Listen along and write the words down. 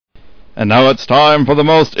And now it's time for the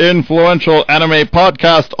most influential anime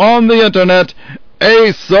podcast on the internet,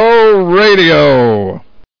 ASO Radio.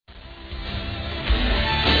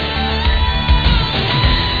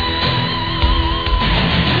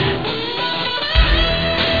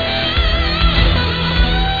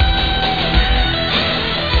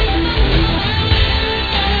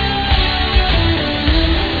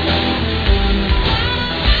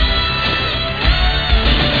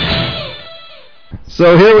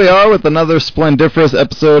 So here we are with another splendiferous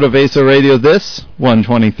episode of ASO Radio, this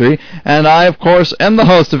 123, and I, of course, am the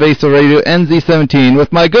host of ASO Radio NZ17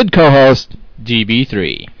 with my good co-host,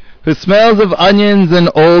 DB3, who smells of onions and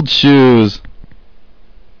old shoes.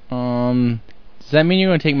 Does that mean you're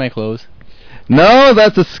going to take my clothes? No,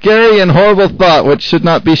 that's a scary and horrible thought which should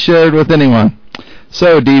not be shared with anyone.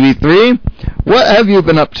 So, DB3, what have you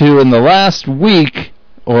been up to in the last week,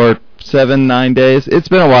 or 7-9 days? It's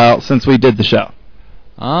been a while since we did the show.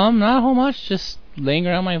 Not a whole much, just laying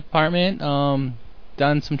around my apartment,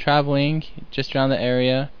 done some traveling just around the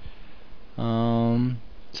area.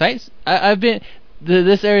 Sites, I've been,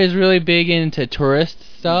 this area is really big into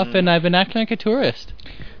tourist stuff, and I've been acting like a tourist.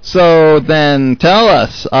 So then tell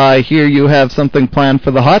us, I hear you have something planned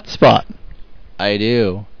for the hotspot. I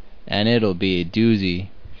do, and it'll be a doozy.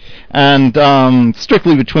 And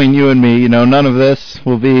strictly between you and me, you know, none of this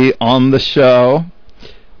will be on the show.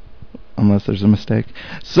 Unless there's a mistake.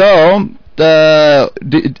 So, have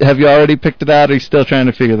you already picked it out, or are you still trying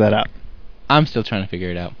to figure that out? I'm still trying to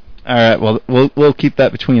figure it out. All right, well, we'll keep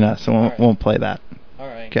that between us, and won't play that. All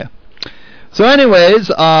right. Okay. So anyways,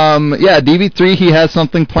 DB3, he has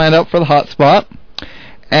something planned out for the hotspot.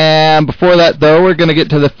 And before that, though, we're going to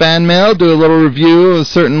get to the fan mail, do a little review of a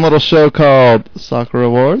certain little show called Sakura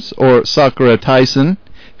Wars, or Sakura Tyson,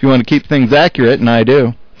 if you want to keep things accurate, and I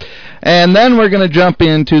do. And then we're going to jump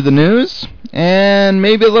into the news, and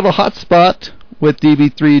maybe a little hotspot with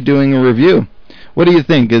DB3 doing a review. What do you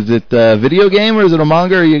think? Is it a video game, or is it a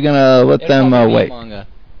manga, or are you going to let them wait?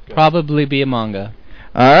 Probably be a manga.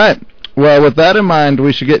 All right. Well, with that in mind,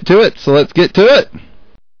 we should get to it, so let's get to it.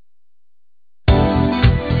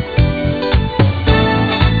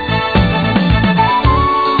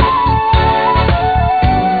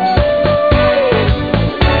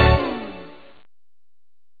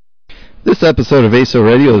 This episode of ASO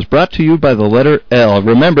Radio is brought to you by the letter L.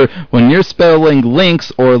 Remember, when you're spelling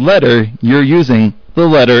links or letter, you're using the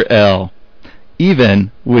letter L,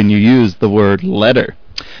 even when you use the word letter.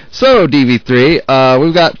 So, DV3,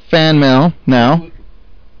 we've got fan mail now.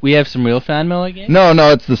 We have some real fan mail again? No,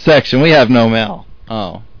 it's the section. We have no mail.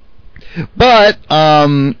 Oh. But,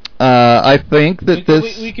 I think that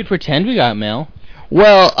we could pretend we got mail.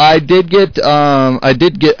 Well, I did get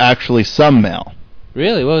actually some mail.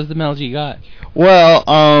 Really? What was the mail you got? Well,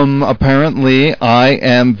 apparently I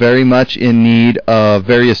am very much in need of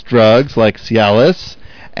various drugs like Cialis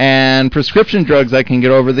and prescription drugs I can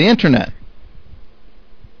get over the internet.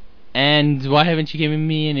 And why haven't you given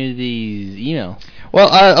me any of these emails? Well,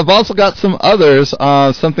 I've also got some others.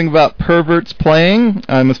 Something about perverts playing.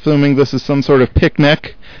 I'm assuming this is some sort of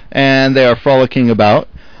picnic, and they are frolicking about.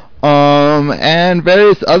 And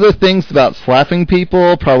various other things about slapping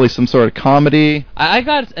people, probably some sort of comedy. I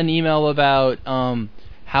got an email about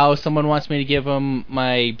how someone wants me to give them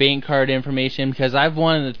my bank card information because I've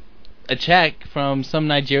won a check from some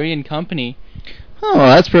Nigerian company. Oh,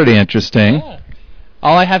 that's pretty interesting. Yeah.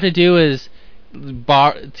 All I have to do is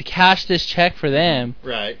to cash this check for them.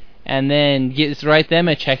 Right. And then write them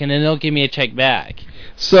a check, and then they'll give me a check back.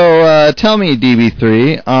 So, tell me,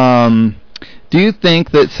 DB3, do you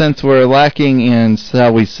think that since we're lacking in,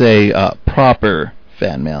 shall we say, proper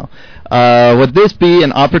fan mail, would this be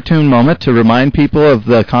an opportune moment to remind people of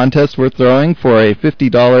the contest we're throwing for a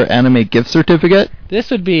 $50 anime gift certificate? This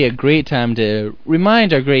would be a great time to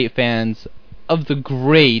remind our great fans of the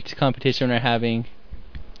great competition we're having.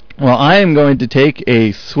 Well, I am going to take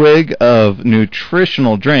a swig of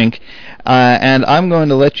nutritional drink, and I'm going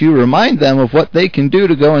to let you remind them of what they can do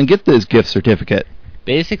to go and get this gift certificate.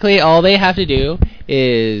 Basically, all they have to do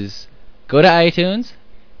is go to iTunes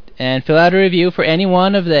and fill out a review for any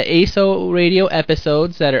one of the ASO Radio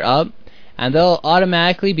episodes that are up, and they'll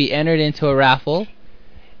automatically be entered into a raffle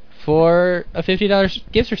for a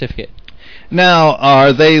 $50 gift certificate. Now,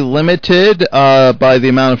 are they limited by the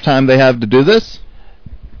amount of time they have to do this?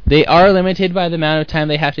 They are limited by the amount of time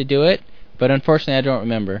they have to do it, but unfortunately I don't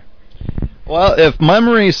remember. Well, if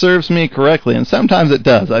memory serves me correctly, and sometimes it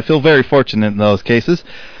does, I feel very fortunate in those cases,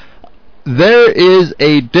 there is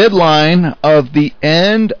a deadline of the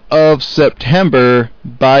end of September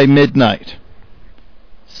by midnight.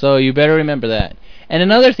 So you better remember that. And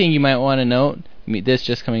another thing you might want to note, this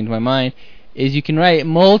just coming to my mind, is you can write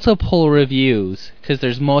multiple reviews because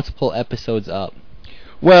there's multiple episodes up.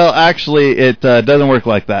 Well, actually, it doesn't work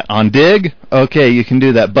like that. On Dig, okay, you can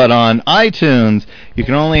do that. But on iTunes, you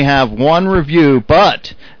can only have one review,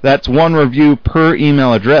 but that's one review per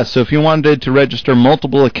email address. So if you wanted to register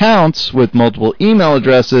multiple accounts with multiple email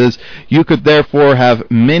addresses, you could therefore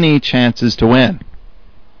have many chances to win.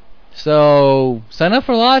 So sign up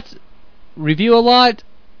for lots, review a lot,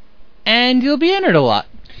 and you'll be entered a lot.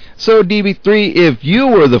 So, DB3, if you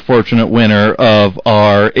were the fortunate winner of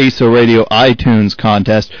our ASO Radio iTunes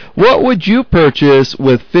contest, what would you purchase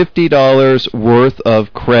with $50 worth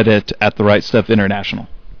of credit at The Right Stuff International?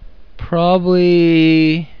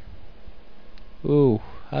 Probably... Ooh,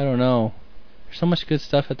 I don't know. There's so much good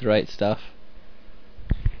stuff at The Right Stuff.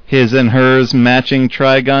 His and hers matching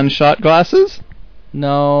Trigun shot glasses?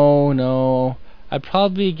 No. I'd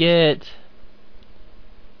probably get...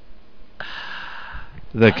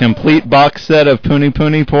 The complete box set of Puni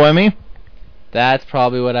Puni Poemi? That's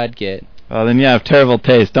probably what I'd get. Oh, then you have terrible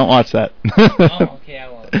taste. Don't watch that. Oh, okay, I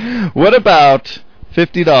won't. What about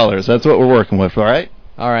 $50? That's what we're working with, all right?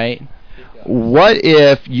 All right. What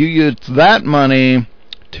if you used that money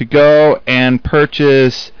to go and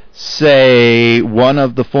purchase, say, one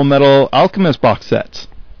of the Full Metal Alchemist box sets?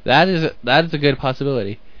 That is a good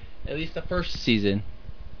possibility. At least the first season.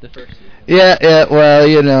 Yeah, well,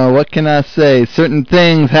 you know, what can I say? Certain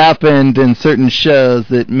things happened in certain shows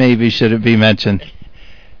that maybe shouldn't be mentioned.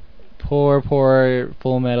 Poor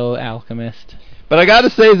Full Metal Alchemist. But I gotta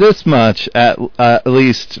say this much, at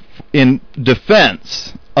least in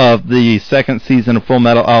defense of the second season of Full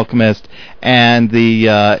Metal Alchemist and the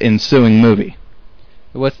ensuing movie.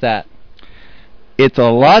 What's that? It's a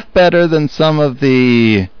lot better than some of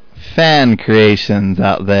the fan creations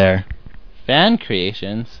out there. Fan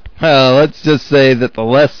creations? Well, let's just say that the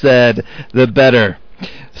less said, the better.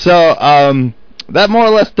 So, that more or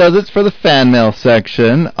less does it for the fan mail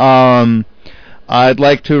section. I'd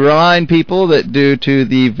like to remind people that due to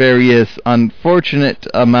the various unfortunate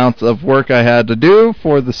amounts of work I had to do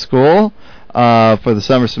for the school, for the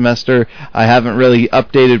summer semester, I haven't really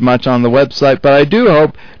updated much on the website, but I do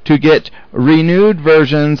hope to get renewed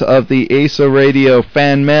versions of the ASO Radio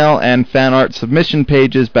fan mail and fan art submission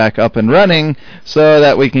pages back up and running so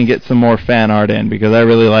that we can get some more fan art in, because I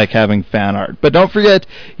really like having fan art. But don't forget,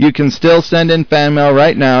 you can still send in fan mail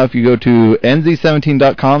right now if you go to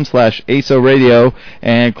nz17.com/ASO Radio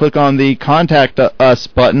and click on the Contact Us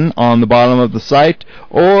button on the bottom of the site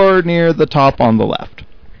or near the top on the left.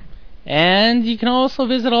 And you can also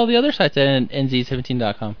visit all the other sites at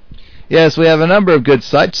nz17.com. Yes, we have a number of good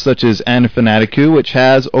sites, such as Anifanatiku, which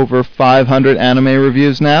has over 500 anime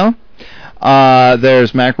reviews now.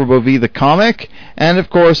 There's Macrobo V the comic, and of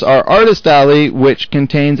course our Artist Alley, which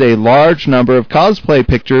contains a large number of cosplay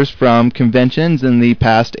pictures from conventions in the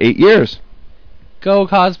past 8 years. Go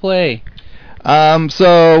cosplay!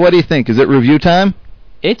 So what do you think? Is it review time?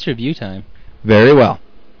 It's review time. Very well.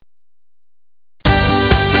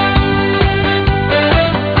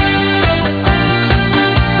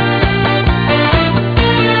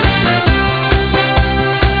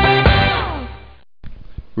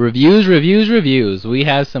 Reviews. We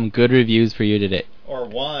have some good reviews for you today. Or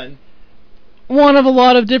one. One of a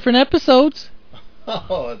lot of different episodes.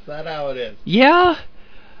 Oh, is that how it is? Yeah.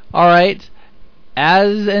 Alright.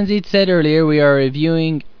 As NZ said earlier, we are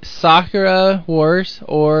reviewing Sakura Wars,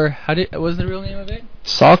 or what was the real name of it?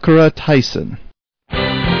 Sakura Taisen.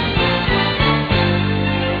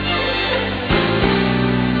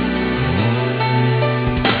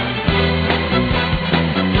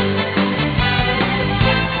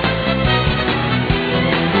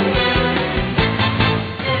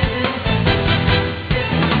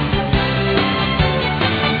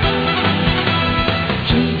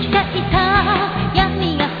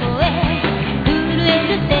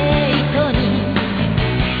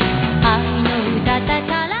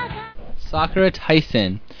 Sakura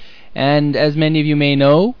Taisen. And as many of you may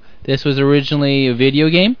know, this was originally a video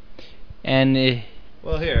game. And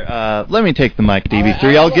well, here, let me take the mic,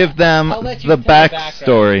 DB3. I'll give them the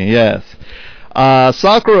backstory. Yes.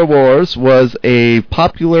 Sakura Wars was a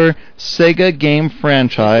popular Sega game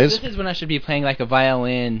franchise. This is when I should be playing like a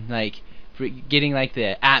violin, like getting like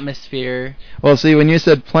the atmosphere. Well, see, when you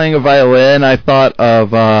said playing a violin, I thought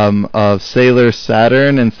of Sailor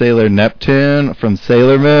Saturn and Sailor Neptune from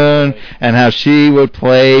Sailor Moon, and how she would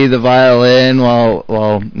play the violin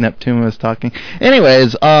while Neptune was talking.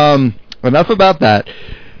 Anyways, enough about that.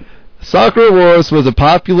 Sakura Wars was a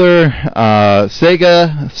popular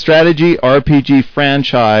Sega strategy RPG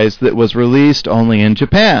franchise that was released only in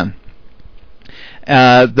Japan.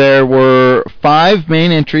 There were 5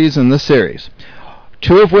 main entries in the series,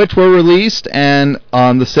 2 of which were released and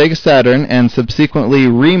on the Sega Saturn and subsequently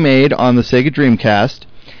remade on the Sega Dreamcast.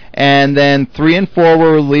 And then 3 and 4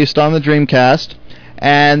 were released on the Dreamcast.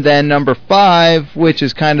 And then number 5, which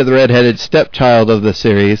is kind of the redheaded stepchild of the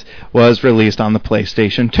series, was released on the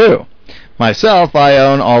PlayStation 2. Myself, I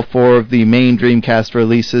own all 4 of the main Dreamcast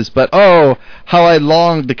releases, but oh, how I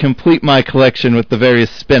long to complete my collection with the various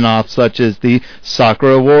spin-offs such as the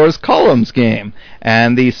Sakura Wars Columns game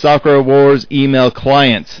and the Sakura Wars email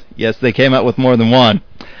clients. Yes, they came out with more than one.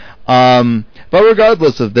 But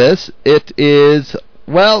regardless of this, it is,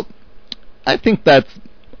 well, I think that's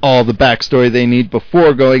all the backstory they need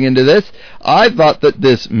before going into this. I thought that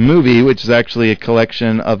this movie, which is actually a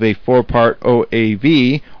collection of a 4-part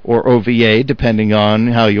OAV, or OVA, depending on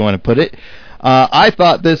how you want to put it, I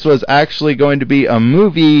thought this was actually going to be a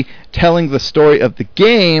movie telling the story of the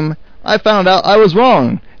game. I found out I was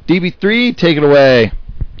wrong. DB3, take it away.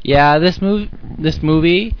 Yeah, this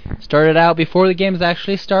movie started out before the games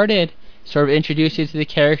actually started. Sort of introduced you to the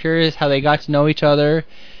characters, how they got to know each other.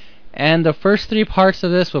 And the first 3 parts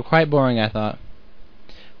of this were quite boring, I thought.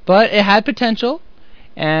 But it had potential,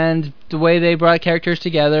 and the way they brought characters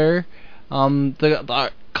together,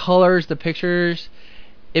 the colors, the pictures,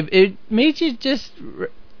 it made you just,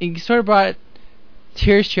 it sort of brought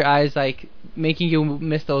tears to your eyes, like making you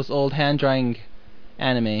miss those old hand-drawing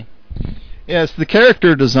anime. Yes, the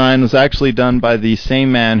character design was actually done by the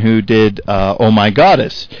same man who did Oh My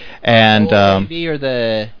Goddess. And the OAV or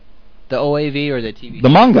the OAV or the TV? The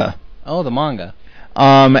manga. Oh, the manga.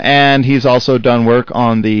 And he's also done work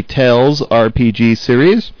on the Tales RPG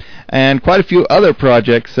series and quite a few other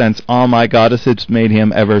projects since Oh My Goddess has made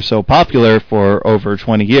him ever so popular for over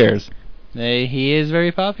 20 years. He is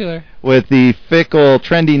very popular. With the fickle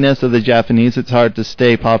trendiness of the Japanese, it's hard to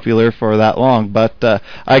stay popular for that long, but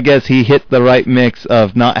I guess he hit the right mix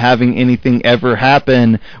of not having anything ever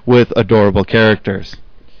happen with adorable characters.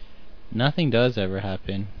 Nothing does ever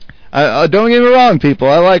happen. Don't get me wrong, people.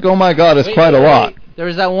 I like Oh My God, it's quite a lot. There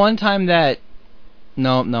was that one time that...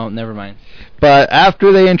 No, never mind. But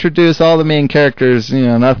after they introduce all the main characters,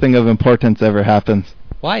 nothing of importance ever happens.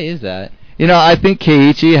 Why is that? I think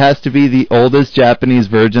Keiichi has to be the oldest Japanese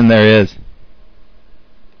virgin there is.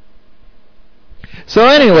 So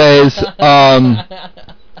anyways,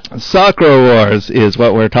 Sakura Wars is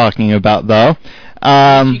what we're talking about, though.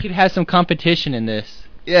 You could have some competition in this.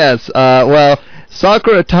 Yes, well,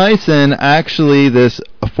 Sakura Taisen, actually, this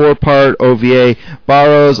 4-part OVA,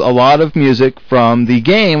 borrows a lot of music from the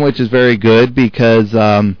game, which is very good because,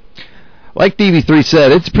 like DB3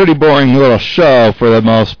 said, it's a pretty boring little show for the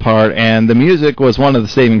most part, and the music was one of the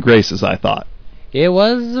saving graces, I thought. It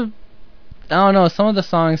was, I don't know, some of the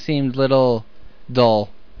songs seemed a little dull.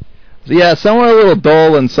 Yeah, some were a little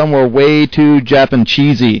dull, and some were way too Japan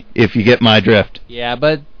cheesy, if you get my drift. Yeah,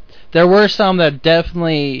 but there were some that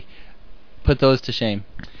definitely put those to shame.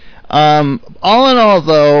 All in all,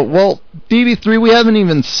 though, well, DB3, we haven't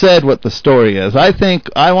even said what the story is.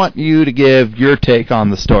 I want you to give your take on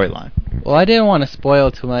the storyline. Well, I didn't want to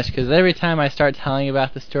spoil too much, because every time I start telling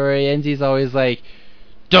about the story, Enzi's always like,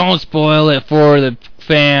 don't spoil it for the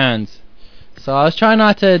fans. So I was trying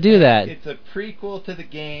not to do that. It's a prequel to the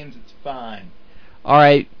games, it's fine.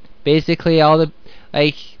 Alright, basically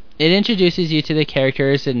it introduces you to the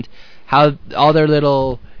characters and how all their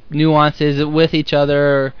little nuances with each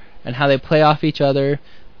other and how they play off each other.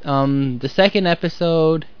 The second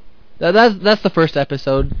episode, that's the first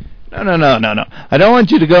episode. No. I don't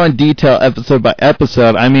want you to go in detail episode by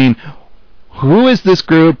episode. I mean, who is this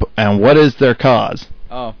group and what is their cause?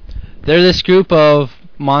 Oh, they're this group of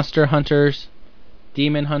monster hunters,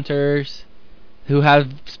 demon hunters, who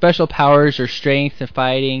have special powers or strength in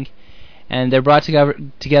fighting, and they're brought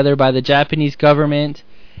together by the Japanese government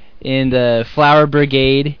in the Flower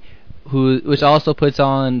Brigade, which also puts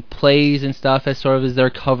on plays and stuff as sort of as their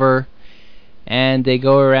cover, and they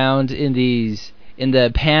go around in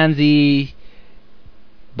the pansy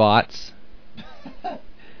bots.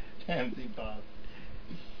 Pansy bots.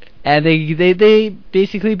 And they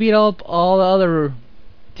basically beat up all the other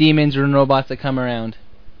demons and robots that come around.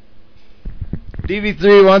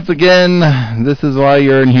 DB3, once again, this is why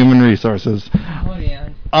you're in human resources. Oh, yeah.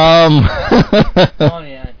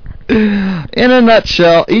 In a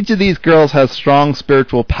nutshell, each of these girls has strong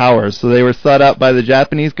spiritual powers, so they were sought out by the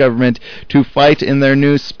Japanese government to fight in their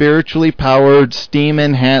new spiritually powered,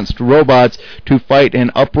 steam-enhanced robots to fight an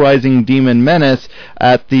uprising demon menace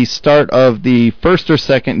at the start of the First or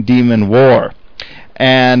Second Demon War.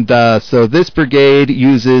 And so this brigade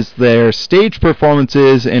uses their stage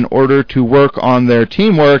performances in order to work on their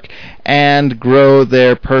teamwork and grow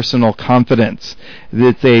their personal confidence.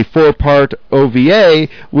 It's a 4-part OVA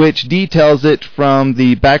which details it from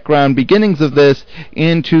the background beginnings of this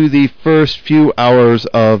into the first few hours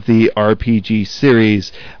of the RPG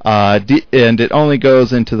series, and it only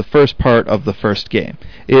goes into the first part of the first game.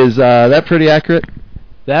 Is that pretty accurate?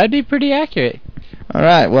 That would be pretty accurate. All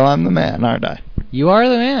right, well, I'm the man, aren't I? You are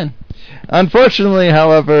the man. Unfortunately,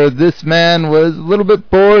 however, this man was a little bit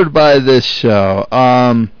bored by this show.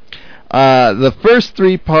 The first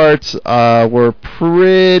 3 parts were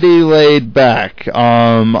pretty laid back.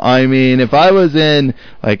 I mean, if I was in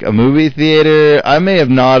like a movie theater, I may have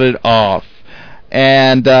nodded off.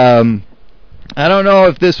 And I don't know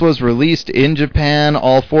if this was released in Japan,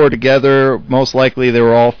 all 4 together. Most likely they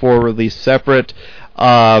were all 4 released separate.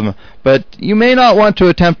 But you may not want to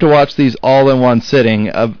attempt to watch these all in one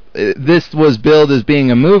sitting. This was billed as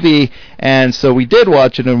being a movie, and so we did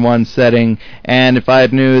watch it in one setting, and if I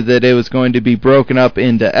knew that it was going to be broken up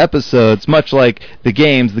into episodes, much like the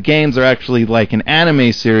games are actually like an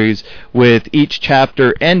anime series, with each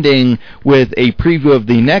chapter ending with a preview of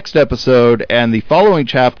the next episode, and the following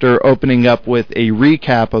chapter opening up with a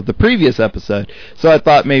recap of the previous episode. So I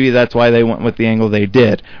thought maybe that's why they went with the angle they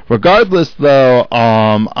did. Regardless, though,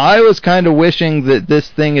 I was kind of wishing that this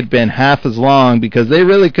thing had been half as long, because they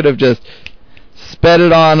really could have just sped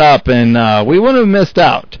it on up and we wouldn't have missed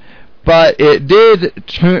out. But it did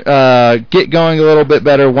get going a little bit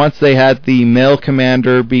better once they had the male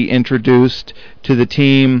commander be introduced to the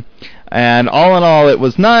team, and all in all it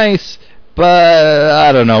was nice, but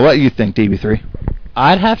I don't know. What do you think, DB3?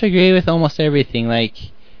 I'd have to agree with almost everything.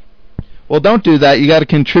 Well, don't do that. You got to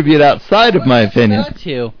contribute outside of my opinion. Got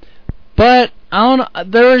to. But I don't know.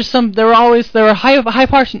 There were high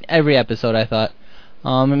parts in every episode, I thought.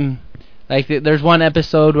 There's one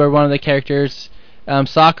episode where one of the characters,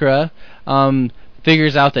 Sakura,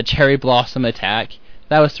 figures out the cherry blossom attack.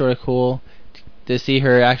 That was sort of cool to see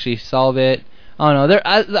her actually solve it. I don't know.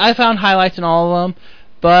 I found highlights in all of them,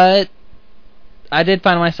 but I did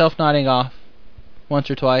find myself nodding off once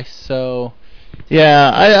or twice. So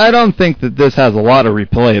yeah, I don't think that this has a lot of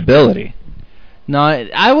replayability. No,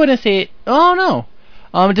 I wouldn't say it. Oh no.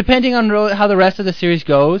 Depending on how the rest of the series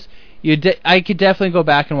goes, I could definitely go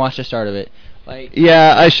back and watch the start of it.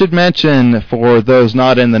 Yeah, I should mention, for those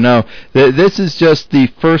not in the know, that this is just the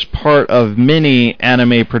first part of many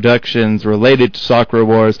anime productions related to Sakura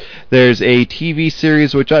Wars. There's a TV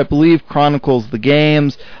series which I believe chronicles the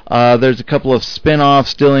games. There's a couple of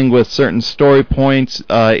spin-offs dealing with certain story points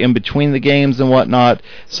in between the games and whatnot.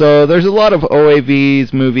 So there's a lot of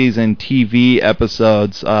OAVs, movies, and TV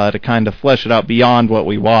episodes to kind of flesh it out beyond what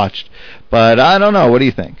we watched. But I don't know. What do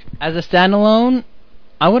you think? As a standalone,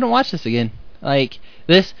 I wouldn't watch this again.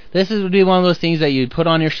 This would be one of those things that you'd put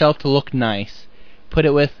on your shelf to look nice. Put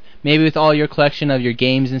it with all your collection of your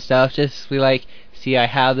games and stuff. Just be like, see, I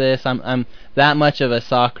have this. I'm that much of a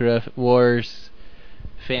Sakura Wars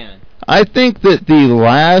fan. I think that the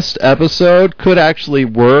last episode could actually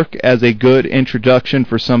work as a good introduction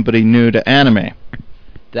for somebody new to anime.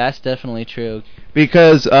 That's definitely true.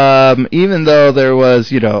 Because even though there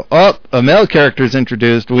was, a male character's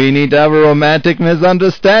introduced, we need to have a romantic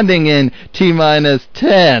misunderstanding in T-minus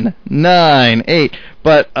 10, 9, 8.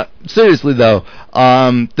 But seriously, though,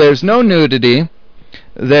 there's no nudity.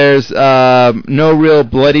 There's no real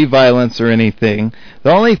bloody violence or anything.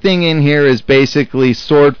 The only thing in here is basically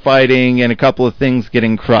sword fighting and a couple of things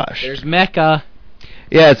getting crushed. There's mecha.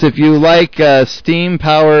 Yes, if you like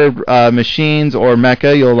steam-powered machines or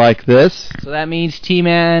mecha, you'll like this. So that means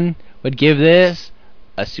T-Man would give this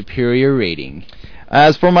a superior rating.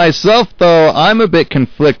 As for myself, though, I'm a bit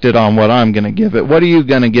conflicted on what I'm going to give it. What are you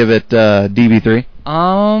going to give it, DB3?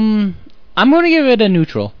 I'm going to give it a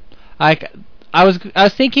neutral. I was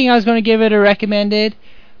thinking I was going to give it a recommended,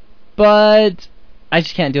 but I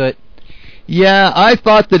just can't do it. Yeah, I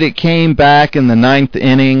thought that it came back in the 9th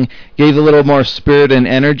inning, gave a little more spirit and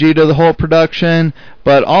energy to the whole production,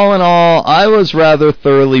 but all in all, I was rather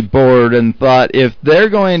thoroughly bored and thought, if they're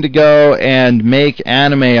going to go and make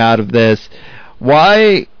anime out of this,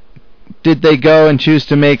 why did they go and choose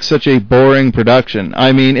to make such a boring production?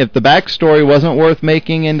 I mean, if the backstory wasn't worth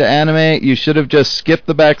making into anime, you should have just skipped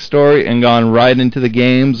the backstory and gone right into the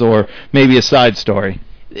games, or maybe a side story.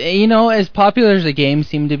 As popular as the games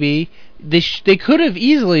seem to be, they could have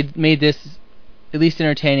easily made this at least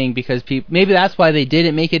entertaining, because maybe that's why they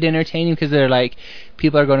didn't make it entertaining, because they're like,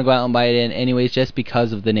 people are going to go out and buy it anyways just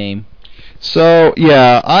because of the name. So,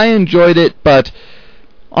 yeah, I enjoyed it, but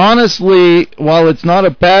Honestly, while it's not a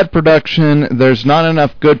bad production, there's not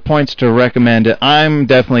enough good points to recommend it. I'm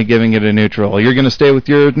definitely giving it a neutral. You're going to stay with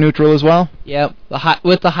your neutral as well? Yep.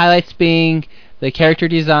 With the highlights being the character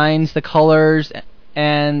designs, the colors,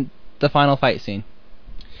 and the final fight scene.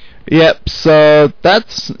 Yep, so that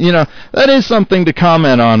is something to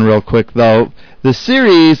comment on real quick, though. The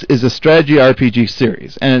series is a strategy RPG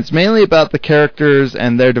series, and it's mainly about the characters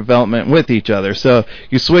and their development with each other. So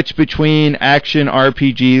you switch between action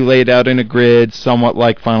RPG laid out in a grid, somewhat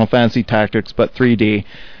like Final Fantasy Tactics, but 3D.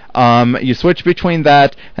 You switch between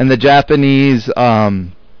that and the Japanese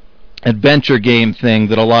adventure game thing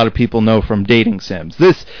that a lot of people know from dating sims.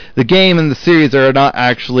 The game and the series are not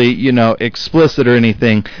actually, explicit or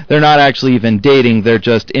anything. They're not actually even dating. They're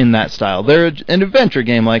just in that style. They're an adventure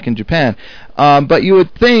game like in Japan. But you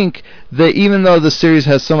would think that even though the series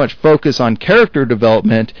has so much focus on character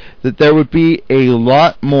development, that there would be a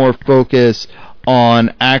lot more focus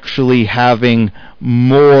on actually having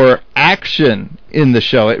more action in the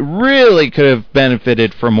show. It really could have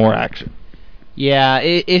benefited from more action. Yeah,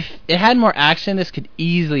 if it had more action, this could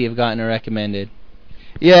easily have gotten a recommended.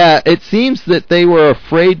 Yeah, it seems that they were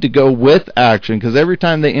afraid to go with action, because every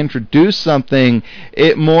time they introduced something,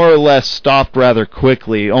 it more or less stopped rather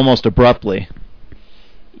quickly, almost abruptly.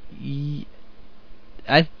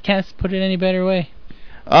 I can't put it any better way.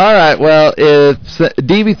 Alright, well, if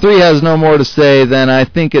DB3 has no more to say, then I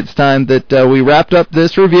think it's time that we wrapped up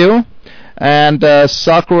this review. And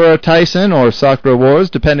Sakura Tyson, or Sakura Wars,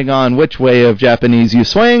 depending on which way of Japanese you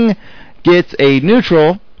swing, gets a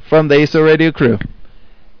neutral from the ASO Radio crew.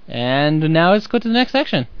 And now let's go to the next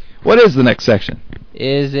section. What is the next section?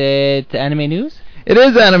 Is it anime news? It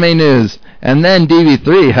is anime news. And then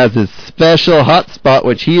DB3 has his special hotspot,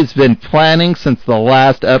 which he has been planning since the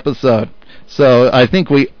last episode. So I think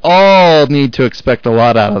we all need to expect a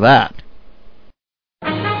lot out of that.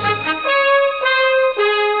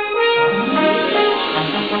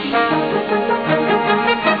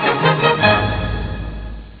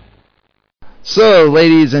 So,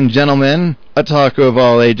 ladies and gentlemen, otaku of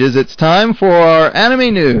all ages, it's time for our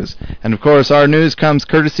anime news. And of course, our news comes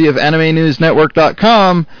courtesy of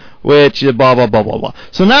AnimeNewsNetwork.com, which blah, blah, blah, blah, blah.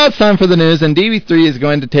 So now it's time for the news, and DB3 is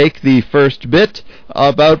going to take the first bit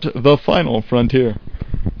about the final frontier.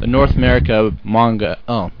 The North America manga...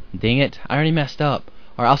 Oh, dang it. I already messed up.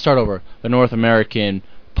 Alright, I'll start over. The North American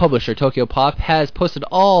publisher Tokyo Pop has posted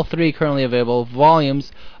all 3 currently available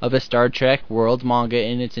volumes of a Star Trek World manga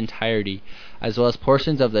in its entirety, as well as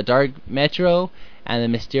portions of the Dark Metro and the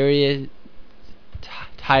mysterious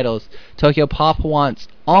titles. Tokyo Pop wants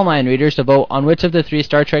online readers to vote on which of the 3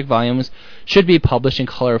 Star Trek volumes should be published in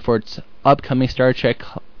color for its upcoming Star Trek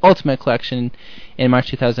Ultimate Collection in March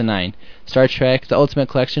 2009. Star Trek The Ultimate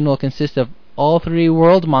Collection will consist of all 3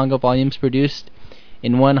 world manga volumes produced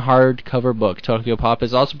in one hardcover book. Tokyo Pop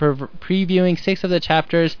is also previewing 6 of the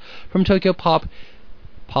chapters from Tokyo Pop,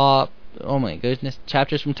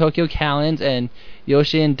 chapters from Tokyo Calends and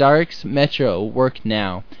Yoshi and Dark's Metro work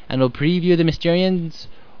now, and will preview the Mysterians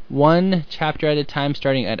one chapter at a time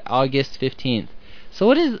starting at August 15th. So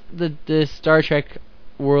what is the Star Trek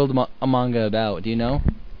World manga about? Do you know?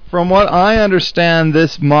 From what I understand,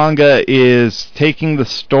 this manga is taking the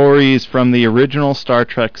stories from the original Star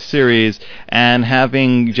Trek series and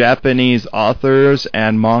having Japanese authors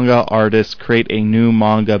and manga artists create a new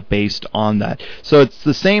manga based on that. So it's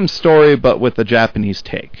the same story, but with a Japanese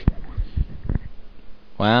take.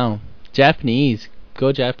 Wow. Japanese.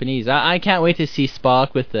 Go Japanese. I can't wait to see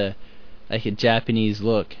Spock with a Japanese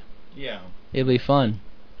look. Yeah. It'll be fun.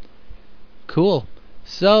 Cool.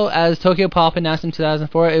 So, as Tokyo Pop announced in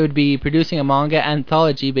 2004, it would be producing a manga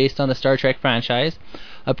anthology based on the Star Trek franchise.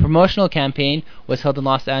 A promotional campaign was held in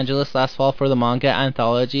Los Angeles last fall for the manga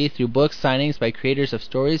anthology through book signings by creators of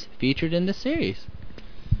stories featured in the series.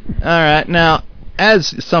 Alright, now,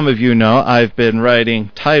 as some of you know, I've been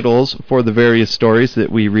writing titles for the various stories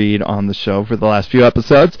that we read on the show for the last few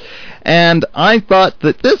episodes, and I thought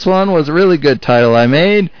that this one was a really good title I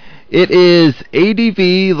made. It is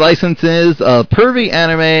ADV licenses a pervy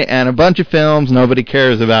anime and a bunch of films nobody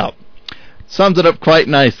cares about. Sums it up quite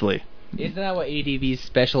nicely. Isn't that what ADV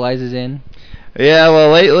specializes in? Yeah,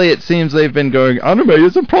 well, lately it seems they've been going, anime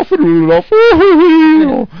isn't profitable enough.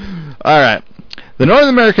 Alright. The North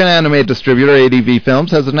American anime distributor ADV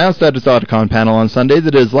Films has announced at its Otakon panel on Sunday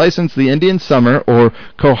that it has licensed the Indian Summer, or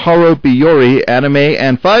Koharo Biyori, anime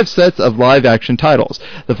and 5 sets of live-action titles.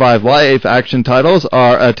 The 5 live-action titles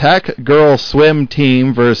are Attack Girl Swim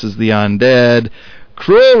Team vs. the Undead,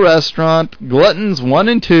 Cruel Restaurant, Gluttons 1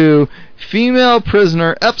 and 2, Female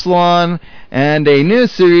Prisoner Epsilon, and a new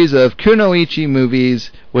series of Kunoichi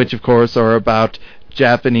movies, which of course are about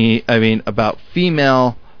about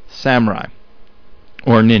female samurai.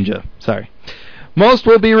 Or ninja, sorry. Most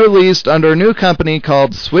will be released under a new company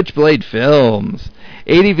called Switchblade Films.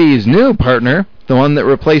 ADV's new partner, the one that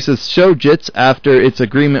replaces Shojitz after its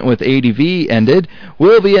agreement with ADV ended,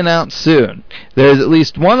 will be announced soon. There is at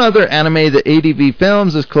least one other anime that ADV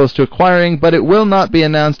Films is close to acquiring, but it will not be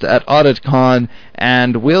announced at Otakon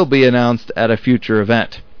and will be announced at a future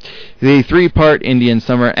event. The 3-part Indian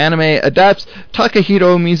summer anime adapts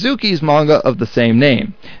Takahiro Mizuki's manga of the same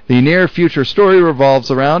name. The near-future story revolves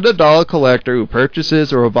around a doll collector who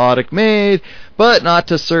purchases a robotic maid, but not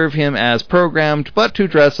to serve him as programmed, but to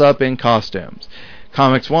dress up in costumes.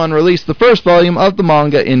 Comics One released the first volume of the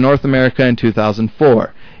manga in North America in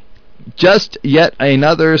 2004. Just yet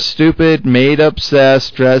another stupid,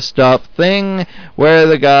 maid-obsessed, dressed-up thing where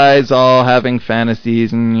the guys all having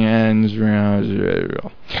fantasies and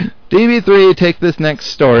DB3, take this next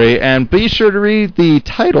story and be sure to read the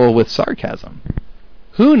title with sarcasm.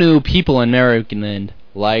 Who knew people in Maryland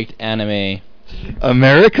liked anime?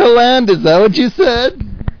 Americaland? Is that what you said?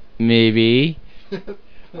 Maybe.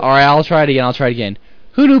 Alright, I'll try it again.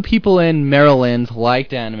 Who knew people in Maryland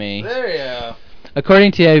liked anime? There you go.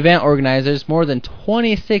 According to event organizers, more than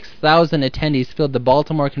 26,000 attendees filled the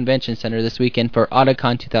Baltimore Convention Center this weekend for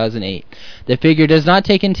Otakon 2008. The figure does not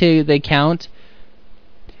take into account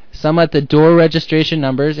some at the door registration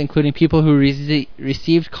numbers, including people who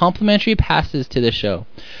received complimentary passes to the show.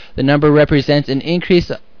 The number represents an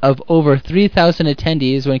increase of over 3,000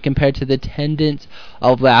 attendees when compared to the attendance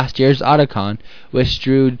of last year's Otakon, which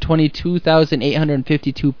drew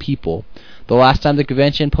 22,852 people. The last time the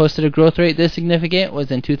convention posted a growth rate this significant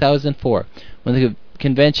was in 2004, when the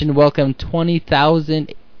convention welcomed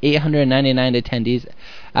 20,899 attendees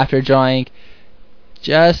after drawing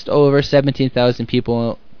just over 17,000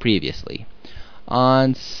 people previously.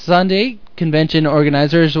 On Sunday, convention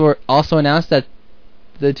organizers were also announced that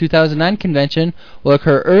the 2009 convention will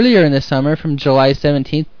occur earlier in the summer from July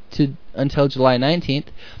 17th until July 19th.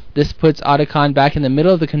 This puts Otakon back in the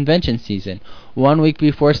middle of the convention season, 1 week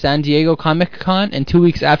before San Diego Comic-Con and 2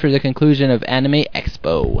 weeks after the conclusion of Anime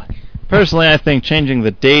Expo. Personally, I think changing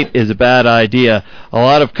the date is a bad idea. A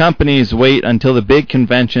lot of companies wait until the big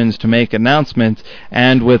conventions to make announcements,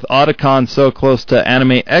 and with Otakon so close to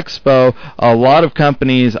Anime Expo, a lot of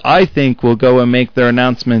companies, I think, will go and make their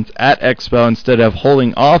announcements at Expo instead of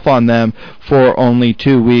holding off on them for only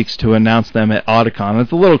 2 weeks to announce them at Otakon.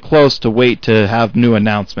 It's a little close to wait to have new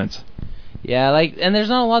announcements. Yeah, and there's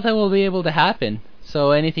not a lot that will be able to happen.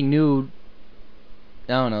 So anything new,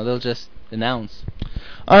 I don't know, they'll just announce.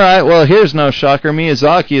 Alright, well, here's no shocker.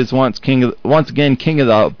 Miyazaki is once again king of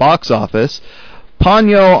the box office.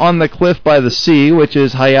 Ponyo on the Cliff by the Sea, which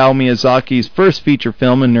is Hayao Miyazaki's first feature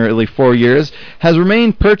film in nearly 4 years, has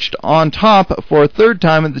remained perched on top for a third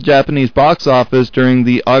time at the Japanese box office during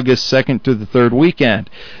the August 2nd to the 3rd weekend.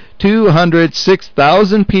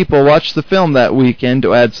 206,000 people watched the film that weekend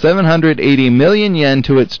to add 780 million yen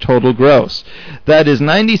to its total gross. That is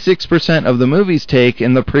 96% of the movie's take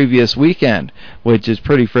in the previous weekend, which is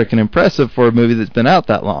pretty freaking impressive for a movie that's been out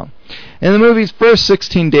that long. In the movie's first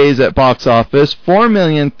 16 days at box office,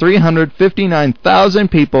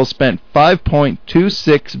 4,359,000 people spent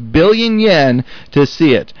 5.26 billion yen to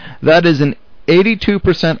see it. That is an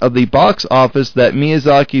 82% of the box office that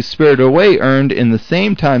Miyazaki's Spirited Away earned in the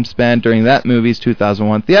same time span during that movie's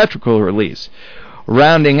 2001 theatrical release.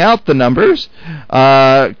 Rounding out the numbers,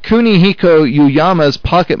 Kunihiko Yuyama's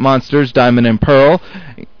Pocket Monsters Diamond and Pearl,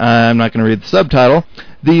 I'm not going to read the subtitle,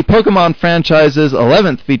 the Pokemon franchise's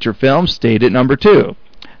 11th feature film, stayed at number 2.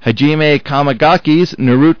 Hajime Kamagaki's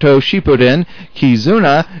Naruto Shippuden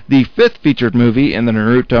Kizuna, the 5th featured movie in the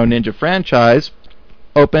Naruto Ninja franchise,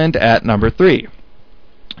 opened at number 3.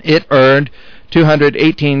 It earned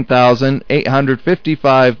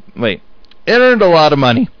 218,855. It earned a lot of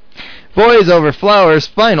money. Boys Over Flowers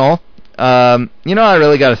final. I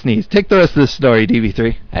really gotta sneeze. Take the rest of this story,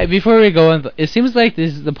 DB3. Hey, before we go on, it seems like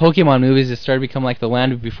the Pokemon movies have started to become like the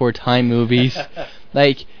Land Before Time movies.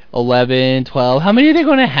 Like 11, 12. How many are they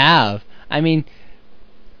going to have? I mean,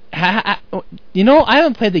 I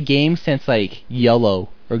haven't played the game since like Yellow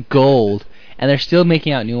or Gold. And they're still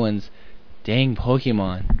making out new ones. Dang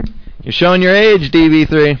Pokemon. You're showing your age,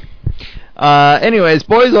 DB3. Anyways,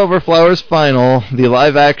 Boys Over Flowers Final, the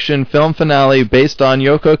live-action film finale based on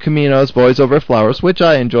Yoko Kamino's Boys Over Flowers, which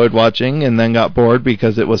I enjoyed watching and then got bored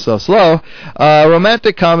because it was so slow.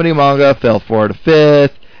 Romantic comedy manga fell 4 to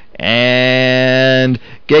 5th. And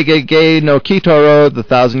Gegege no Kitaro, the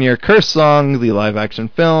 1,000-Year Curse Song, the live-action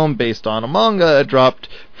film based on a manga, dropped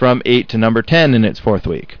from 8 to number 10 in its 4th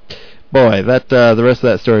week. Boy, the rest of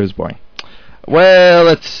that story was boring. Well,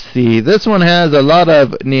 let's see. This one has a lot of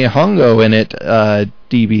Nihongo in it,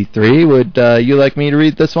 DB3. Would you like me to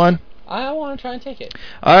read this one? I want to try and take it.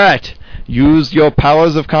 All right. Use your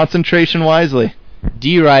powers of concentration wisely.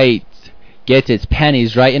 D-Right gets its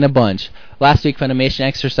panties right in a bunch. Last week, Funimation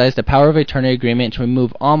exercised the Power of Attorney agreement to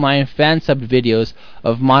remove online fan-subbed videos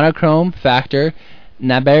of Monochrome, Factor,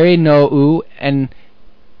 Nabari no U, and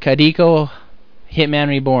Kadiko Hitman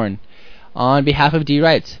Reborn on behalf of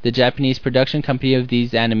D-Rights, the Japanese production company of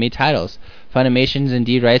these anime titles. Funimation's and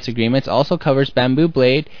D-Rights agreements also covers Bamboo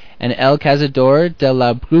Blade and El Cazador de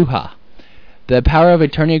la Bruja. The Power of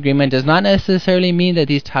Attorney agreement does not necessarily mean that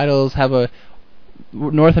these titles have a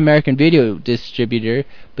North American video distributor,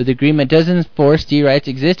 but the agreement does enforce D-Rights'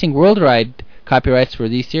 existing worldwide copyrights for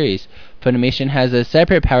these series. Funimation has a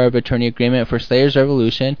separate Power of Attorney agreement for Slayers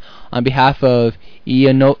Revolution on behalf of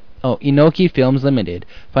Inoki Films Limited.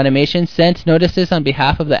 Funimation sent notices on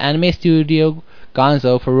behalf of the anime studio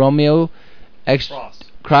Gonzo for Romeo X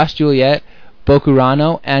Cross Juliet,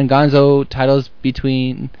 Bokurano, and Gonzo titles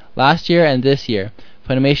between last year and this year.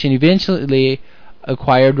 Funimation eventually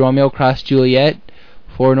acquired Romeo Cross Juliet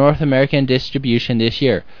for North American distribution this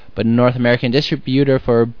year, but a North American distributor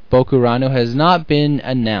for Bokurano has not been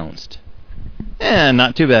announced.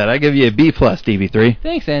 Not too bad. I give you a B+, DB3.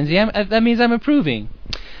 Thanks, Enzi. That means I'm approving.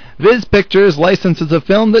 Viz Pictures licenses a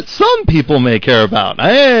film that some people may care about.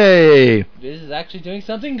 Hey! Viz is actually doing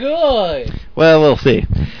something good. Well, we'll see.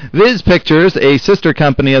 Viz Pictures, a sister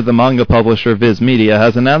company of the manga publisher Viz Media,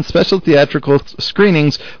 has announced special theatrical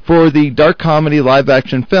screenings for the dark comedy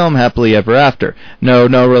live-action film Happily Ever After.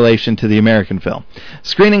 No relation to the American film.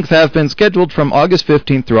 Screenings have been scheduled from August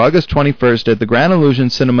 15th through August 21st at the Grand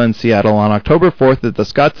Illusion Cinema in Seattle, on October 4th at the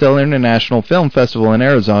Scottsdale International Film Festival in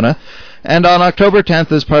Arizona, and on October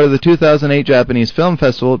 10th as part of the 2008 Japanese Film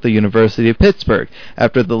Festival at the University of Pittsburgh.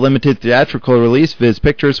 After the limited theatrical release, Viz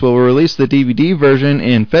Pictures will release the DVD version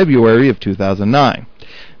in February of 2009.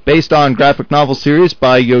 Based on graphic novel series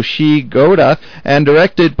by Yoshi Goda and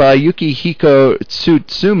directed by Yukihiko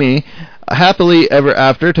Tsutsumi, Happily Ever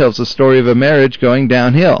After tells the story of a marriage going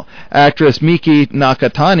downhill. Actress Miki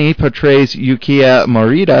Nakatani portrays Yukiya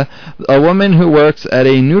Morita, a woman who works at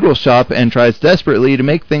a noodle shop and tries desperately to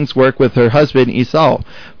make things work with her husband Isao,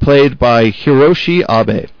 played by Hiroshi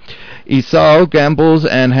Abe. Isao gambles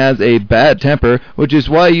and has a bad temper, which is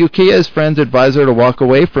why Yukiya's friends advise her to walk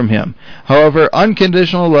away from him. However,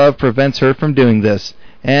 unconditional love prevents her from doing this,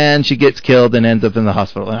 and she gets killed and ends up in the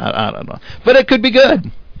hospital. I don't know. But it could be good.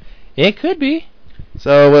 It could be.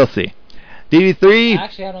 So we'll see. DB3.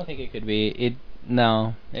 Actually, I don't think it could be. I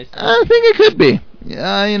think it could be.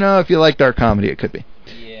 Yeah, if you like dark comedy, it could be.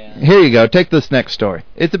 Yeah. Here you go. Take this next story.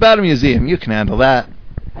 It's about a museum. You can handle that.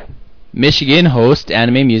 Michigan hosts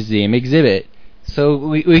anime museum exhibit. So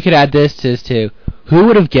we could add this as to who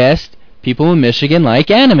would have guessed people in Michigan like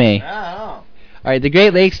anime. I don't know. Alright, the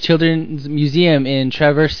Great Lakes Children's Museum in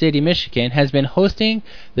Traverse City, Michigan has been hosting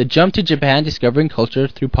the Jump to Japan Discovering Culture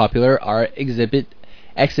Through Popular Art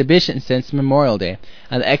exhibition since Memorial Day,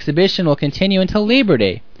 and the exhibition will continue until Labor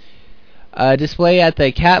Day. A display at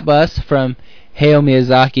the Cat Bus from Hayao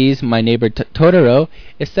Miyazaki's My Neighbor Totoro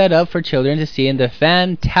is set up for children to see in the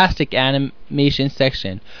fantastic animation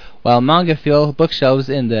section, while manga fill bookshelves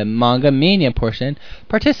in the Manga Mania portion.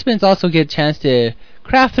 Participants also get a chance to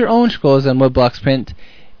craft their own scrolls and woodblocks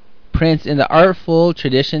prints in the Artful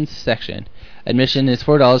Traditions section. Admission is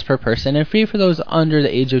 $4 per person and free for those under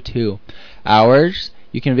the age of 2. Hours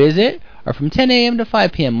you can visit are from 10 a.m. to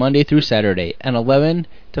 5 p.m. Monday through Saturday, and 11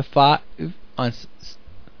 to 5 on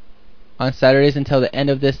Saturdays until the end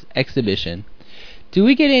of this exhibition. Do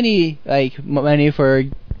we get any money for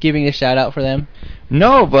giving a shout out for them?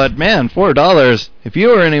 No, but man, $4. If you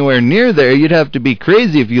were anywhere near there, you'd have to be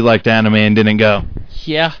crazy if you liked anime and didn't go.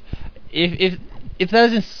 Yeah, if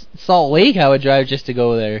that was in Salt Lake, I would drive just to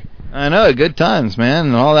go there. I know, good times, man,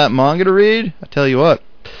 and all that manga to read. I tell you what.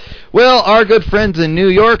 Well, our good friends in New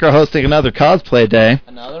York are hosting another cosplay day.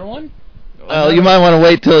 Another one? Well, you might want to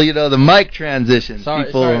wait till the mic transitions. Sorry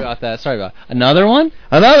about that. Another one?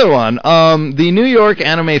 Another one. The New York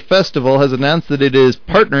Anime Festival has announced that it is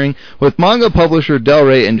partnering with manga publisher Del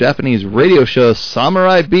Rey and Japanese radio show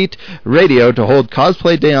Samurai Beat Radio to hold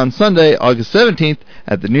Cosplay Day on Sunday, August 17th,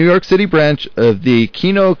 at the New York City branch of the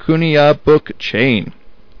Kinokuniya book chain.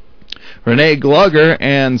 Renee Glogger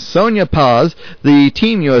and Sonia Paz, the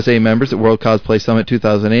Team USA members at World Cosplay Summit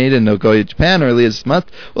 2008 in Nagoya, Japan earlier this month,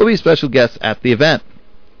 will be special guests at the event.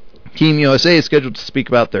 Team USA is scheduled to speak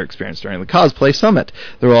about their experience during the Cosplay Summit.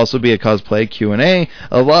 There will also be a cosplay Q&A,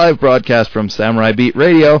 a live broadcast from Samurai Beat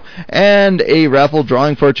Radio, and a raffle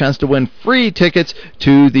drawing for a chance to win free tickets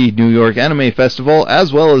to the New York Anime Festival,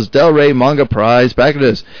 as well as Del Rey Manga Prize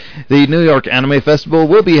packages. The New York Anime Festival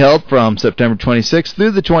will be held from September 26th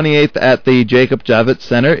through the 28th at the Jacob Javits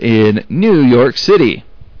Center in New York City.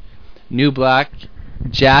 New Black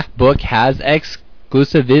Jack book has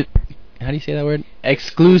exclusivity. How do you say that word?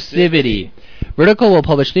 Exclusivity. Vertical will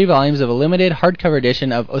publish 3 volumes of a limited hardcover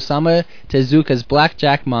edition of Osamu Tezuka's Black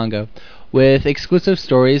Jack manga, with exclusive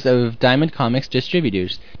stories of Diamond Comics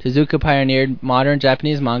distributors. Tezuka pioneered modern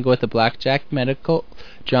Japanese manga with the Black Jack medical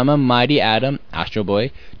drama Mighty Atom, Astro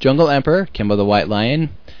Boy, Jungle Emperor, Kimbo the White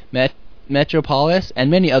Lion, Metropolis,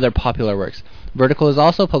 and many other popular works. Vertical is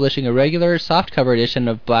also publishing a regular softcover edition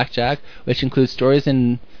of Black Jack, which includes stories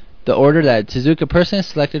in the order that Tezuka personally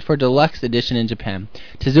selected for deluxe edition in Japan.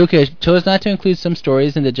 Tezuka chose not to include some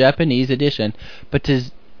stories in the Japanese edition, but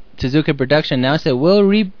Tezuka Production announced it will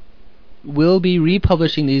be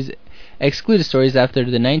republishing these excluded stories after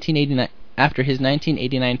his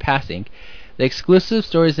 1989 passing. The exclusive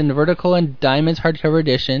stories in Vertical and Diamond's hardcover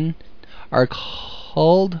edition are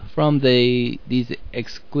culled from these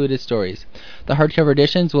excluded stories. The hardcover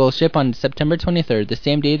editions will ship on September 23rd, the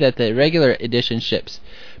same day that the regular edition ships.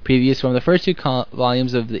 Previews from the first 2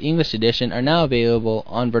 volumes of the English edition are now available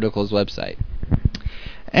on Vertical's website.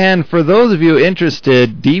 And for those of you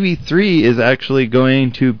interested, DB3 is actually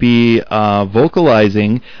going to be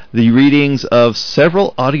vocalizing the readings of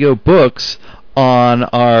several audio books on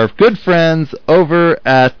our good friends over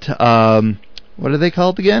at, what are they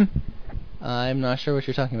called again? I'm not sure what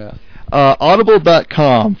you're talking about.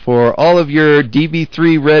 Audible.com. For all of your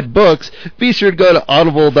DB3 read books, be sure to go to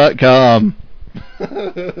audible.com.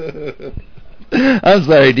 I'm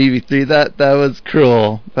sorry, DB3. That was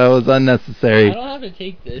cruel. That was unnecessary. I don't have to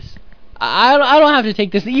take this. I don't have to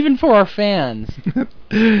take this even for our fans.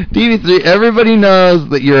 DB3, everybody knows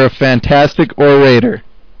that you're a fantastic orator.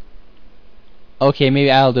 Okay, maybe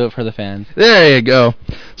I'll do it for the fans. There you go.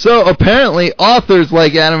 So apparently authors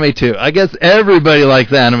like anime too. I guess everybody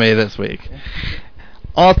likes anime this week.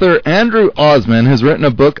 Author Andrew Osmond has written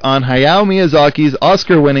a book on Hayao Miyazaki's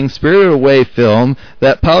Oscar-winning Spirited Away film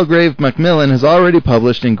that Palgrave Macmillan has already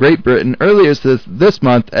published in Great Britain earlier this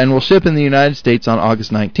month and will ship in the United States on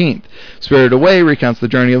August 19th. Spirited Away recounts the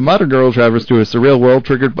journey of a modern girl traversed through a surreal world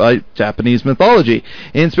triggered by Japanese mythology.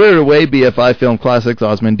 In Spirited Away, BFI Film Classics,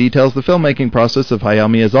 Osmond details the filmmaking process of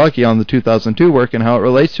Hayao Miyazaki on the 2002 work and how it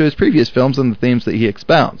relates to his previous films and the themes that he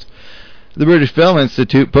expounds. The British Film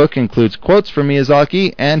Institute book includes quotes from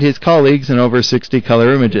Miyazaki and his colleagues in over 60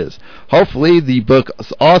 color images. Hopefully, the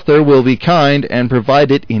book's author will be kind and provide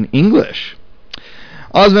it in English.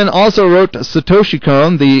 Osmond also wrote Satoshi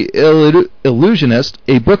Kon, the Illusionist,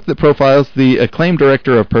 a book that profiles the acclaimed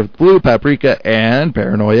director of Blue, Paprika, and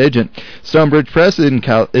Paranoia Agent. Stonebridge Press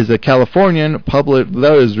is a Californian public...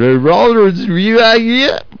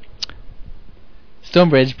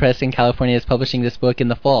 Stonebridge Press in California is publishing this book in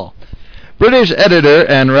the fall. British editor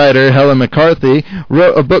and writer Helen McCarthy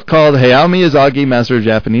wrote a book called Hayao Miyazaki, Master of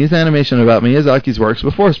Japanese Animation, about Miyazaki's works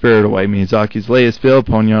before Spirited Away. Miyazaki's latest film,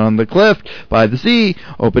 Ponyo on the Cliff by the Sea,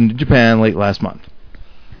 opened in Japan late last month.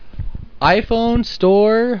 iPhone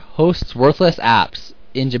Store hosts worthless apps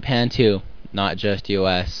in Japan too, not just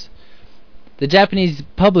US. The Japanese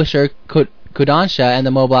publisher Kodansha and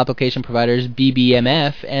the mobile application providers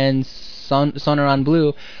BBMF and Sonoran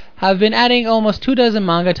Blue have been adding almost 24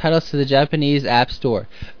 manga titles to the Japanese App Store,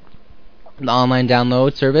 the online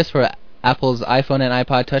download service for Apple's iPhone and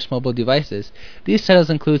iPod Touch mobile devices. These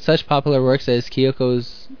titles include such popular works as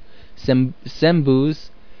Kyoko's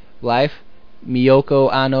Senbu's Life,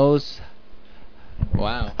 Miyoko Anno's...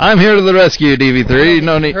 Wow. I'm here to the rescue, DV3.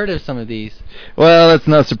 I've heard of some of these. Well, that's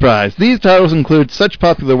no surprise. These titles include such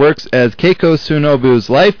popular works as Keiko Tsunobu's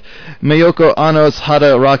Life, Miyoko Anno's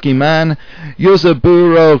Hadaraki Man,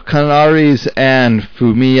 Yosaburo Kanari's and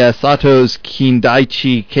Fumiya Sato's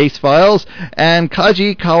Kindaichi Case Files, and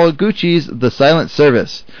Kaji Kawaguchi's The Silent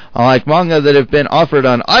Service. Unlike manga that have been offered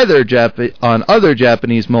on other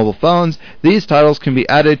Japanese mobile phones, these titles can be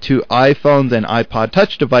added to iPhones and iPod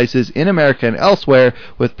Touch devices in America and elsewhere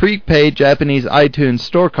with prepaid Japanese iTunes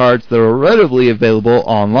store cards that are readily available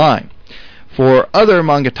online. For other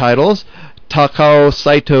manga titles, Takao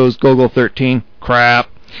Saito's Gogol 13, crap.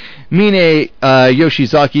 Mine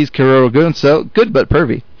Yoshizaki's Kuroro Gunso, good but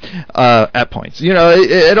pervy. At points. You know,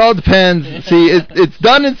 it all depends. See, it's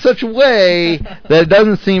done in such a way that it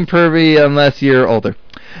doesn't seem pervy unless you're older.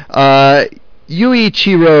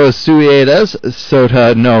 Yuichiro Sueda's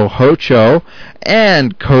Sota no Hocho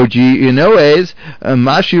and Koji Inoue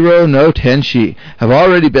Mashiro no Tenshi have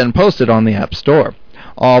already been posted on the App Store.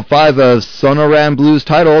 All 5 of Sonoran Blues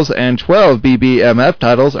titles and 12 BBMF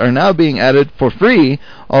titles are now being added for free,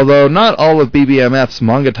 although not all of BBMF's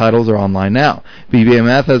manga titles are online now.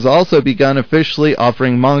 BBMF has also begun officially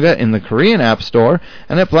offering manga in the Korean App Store,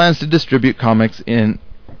 and it plans to distribute comics in...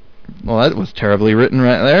 Well, that was terribly written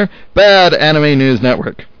right there. Bad Anime News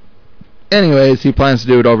Network. Anyways, he plans to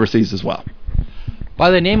do it overseas as well. By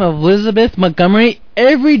the name of Elizabeth Montgomery,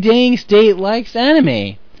 every dang state likes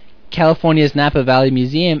anime. California's Napa Valley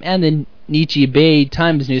Museum and the Nichi Bay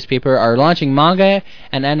Times newspaper are launching manga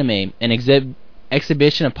and anime, an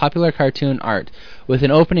exhibition of popular cartoon art, with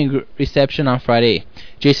an opening reception on Friday.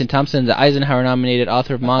 Jason Thompson, the Eisenhower-nominated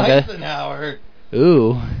author of manga... Eisenhower!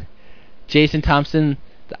 Ooh. Jason Thompson,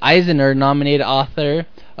 the Eisner-nominated author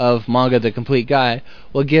of manga The Complete Guy,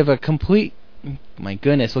 will give a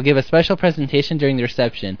special presentation during the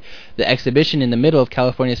reception. The exhibition in the middle of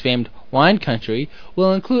California's famed wine country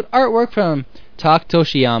will include artwork from Tak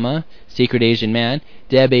Toshiyama, Secret Asian Man,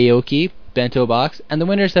 Deb Aoki, Bento Box, and the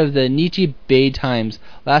winners of the Nichi Bay Times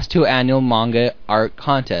last 2 annual manga art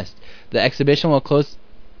contest. The exhibition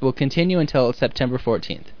will continue until September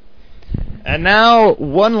 14th. And now,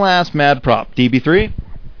 one last mad prop. DB3?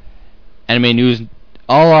 Anime news.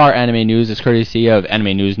 All our anime news is courtesy of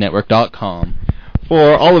AnimeNewsNetwork.com.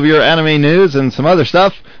 For all of your anime news and some other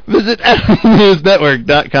stuff, visit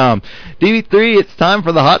AnimeNewsNetwork.com. DB3, it's time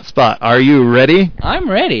for the hotspot. Are you ready? I'm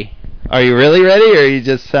ready. Are you really ready, or are you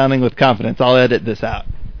just sounding with confidence? I'll edit this out.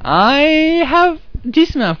 I have a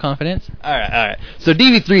decent amount of confidence. Alright. So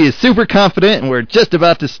DB3 is super confident, and we're just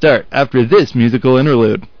about to start after this musical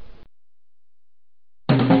interlude.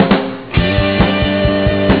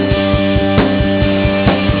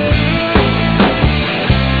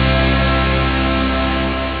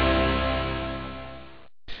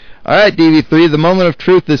 Alright, DB3, the moment of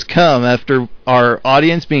truth has come. After our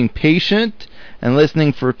audience being patient and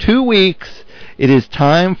listening for 2 weeks, it is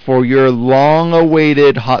time for your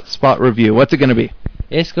long-awaited hotspot review. What's it going to be?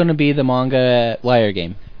 It's going to be the manga Liar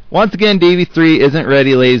Game. Once again, DB3 isn't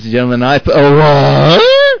ready, ladies and gentlemen. What?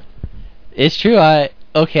 It's true. I'm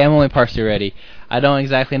only partially ready. I don't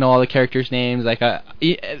exactly know all the characters' names.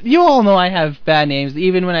 You all know I have bad names.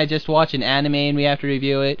 Even when I just watch an anime and we have to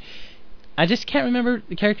review it, I just can't remember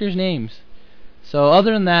the characters' names. So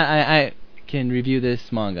other than that, I can review this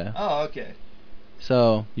manga. Oh, okay.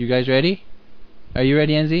 So, you guys ready? Are you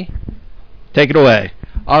ready, NZ? Take it away.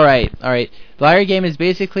 Alright. The Liar Game is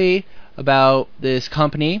basically about this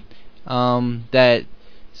company that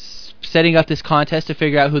setting up this contest to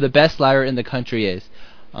figure out who the best liar in the country is.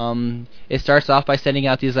 It starts off by sending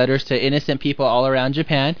out these letters to innocent people all around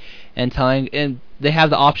Japan and they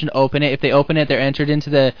have the option to open it. If they open it, they're entered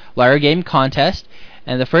into the Liar Game contest.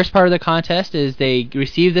 And the first part of the contest is they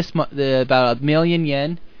receive about 1 million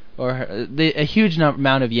yen, or a huge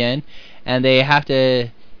amount of yen, and they have to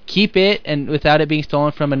keep it and without it being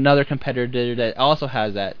stolen from another competitor that also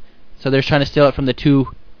has that. So they're trying to steal it from the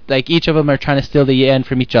two. Each of them are trying to steal the yen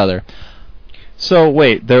from each other. So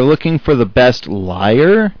wait, they're looking for the best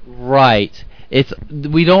liar? Right.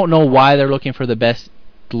 We don't know why they're looking for the best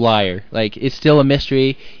liar. It's still a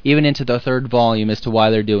mystery, even into the 3rd volume, as to why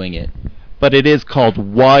they're doing it. But it is called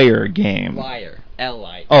Wire Game. Liar.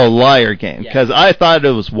 L-I. Oh, Liar Game. Because Yeah. I thought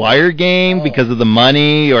it was Wire Game because of the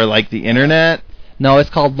money or the internet. No, it's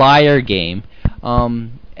called Liar Game.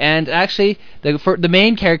 And actually, the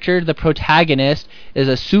main character, the protagonist, is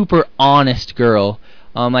a super honest girl.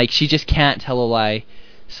 She just can't tell a lie.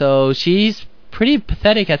 So she's pretty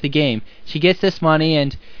pathetic at the game. She gets this money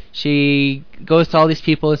and she goes to all these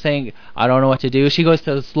people and saying, I don't know what to do. She goes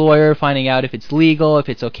to this lawyer finding out if it's legal, if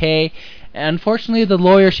it's okay. And unfortunately, the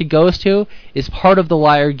lawyer she goes to is part of the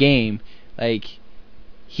Liar Game.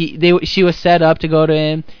 She was set up to go to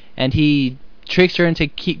him, and he tricks her into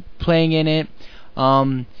keep playing in it.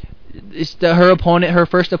 Her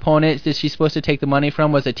first opponent that she's supposed to take the money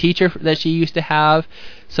from was a teacher that she used to have.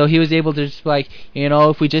 So he was able to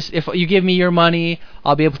just if you give me your money,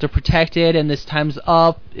 I'll be able to protect it, and this time's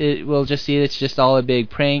up, we'll just see it's just all a big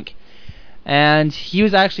prank. And he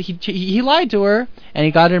was actually he lied to her, and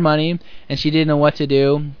he got her money, and she didn't know what to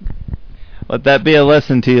do. Let that be a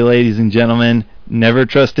lesson to you, ladies and gentlemen. Never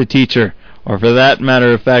trust a teacher, or for that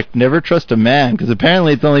matter of fact, never trust a man, because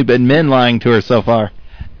apparently it's only been men lying to her so far.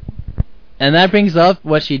 And that brings up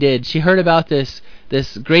what she did. She heard about this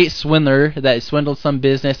great swindler that swindled some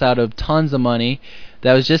business out of tons of money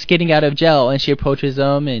that was just getting out of jail, and she approaches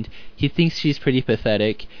him, and he thinks she's pretty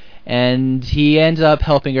pathetic, and he ends up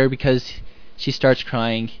helping her because she starts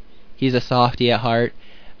crying. He's a softie at heart.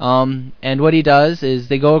 And what he does is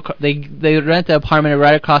they rent the apartment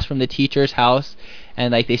right across from the teacher's house,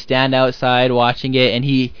 and like they stand outside watching it, and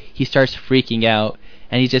he starts freaking out,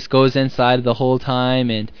 and he just goes inside the whole time,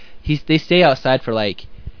 and they stay outside for like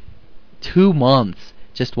 2 months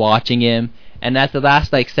just watching him. And at the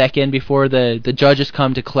last like second before the judges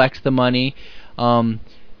come to collect the money, the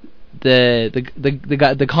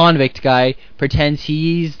convict guy pretends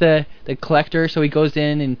he's the collector, so he goes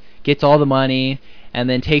in and gets all the money and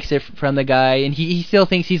then takes it from the guy, and he still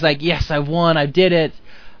thinks he's like, yes, I've won, I did it,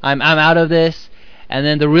 I'm out of this. And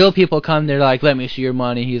then the real people come, they're like, let me see your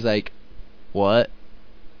money. He's like, what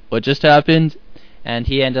just happened? And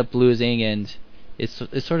he ends up losing, and it's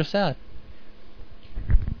sort of sad.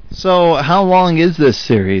 So how long is this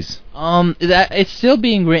series? That it's still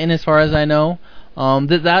being written as far as I know.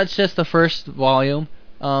 That's just the first volume.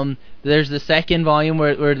 There's the second volume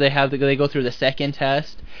where they go through the second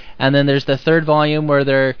test, and then there's the third volume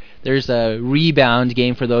where there's a rebound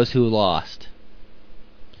game for those who lost.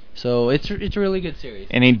 So it's a really good series.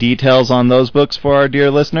 Any details on those books for our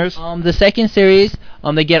dear listeners? The second series,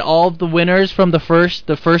 they get all the winners from the first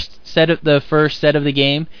set of the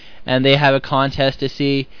game, and they have a contest to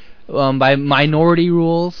see by minority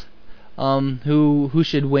rules who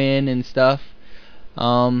should win and stuff.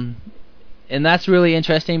 And that's really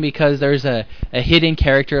interesting because there's a hidden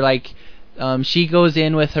character. Like she goes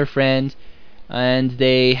in with her friend, and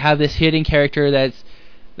they have this hidden character that's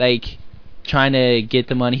like trying to get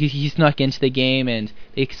the money. He snuck into the game, and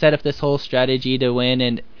they set up this whole strategy to win,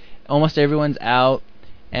 and almost everyone's out,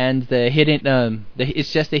 and the hidden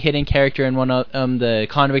it's just a hidden character and one of the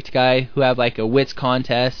convict guy who have like a wits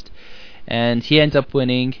contest, and he ends up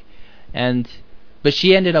winning, but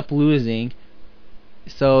she ended up losing.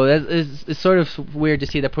 So it's sort of weird to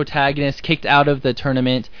see the protagonist kicked out of the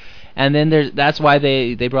tournament, and then that's why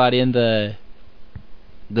they brought in the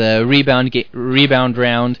rebound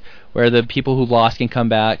round where the people who lost can come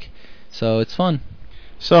back. So it's fun.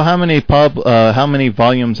 So how many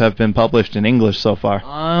volumes have been published in English so far?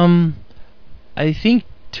 I think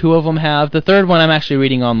 2 of them have. The third one I'm actually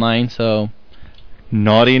reading online, so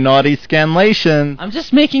naughty scanlation. I'm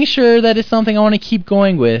just making sure that it's something I want to keep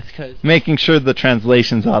going with, making sure the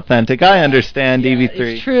translation's authentic. I understand. Yeah,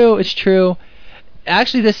 DV3. It's true.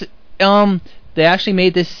 Actually, they actually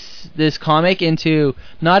made this comic into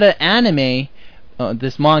not an anime,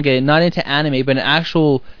 this manga not into anime, but an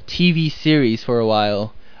actual TV series for a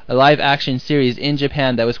while, a live action series in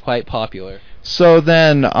Japan that was quite popular. So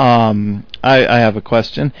then, I have a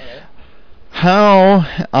question. Okay. How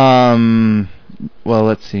well,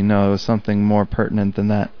 let's see. No, it was something more pertinent than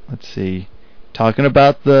that. Let's see. Talking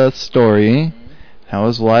about the story, how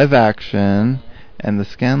is live action, and the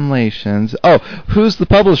scanlations. Oh, who's the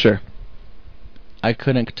publisher? I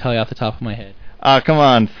couldn't tell you off the top of my head. Come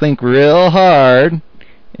on, think real hard,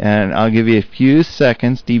 and I'll give you a few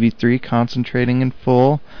seconds. DB3 concentrating in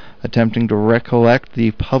full, attempting to recollect the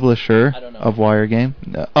publisher of Liar Game.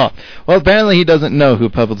 Well, apparently he doesn't know who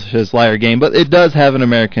publishes Liar Game, but it does have an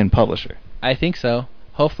American publisher. I think so.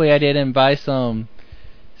 Hopefully I didn't buy some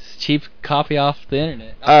cheap copy off the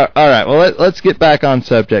internet. All right, well, let's get back on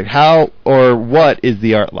subject. How or what is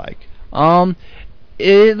the art like?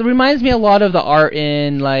 It reminds me a lot of the art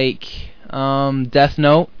in like Death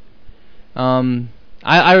Note.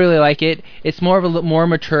 I really like it. It's more of a more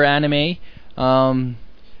mature anime.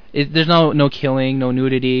 There's no killing, no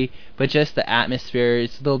nudity, but just the atmosphere.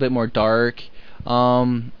 It's a little bit more dark.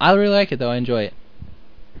 I really like it though. I enjoy it.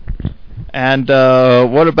 And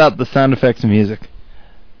what about the sound effects and music?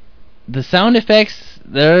 The sound effects,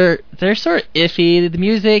 they're sort of iffy. The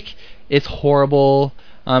music is horrible.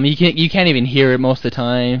 You can't even hear it most of the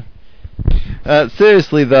time.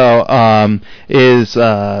 Seriously though, is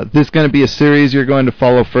this going to be a series you're going to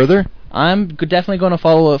follow further? I'm definitely going to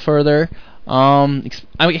follow it further. I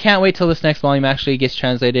can't wait till this next volume actually gets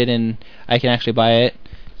translated and I can actually buy it.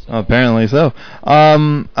 Apparently so.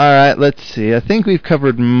 All right, let's see. I think we've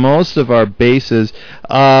covered most of our bases.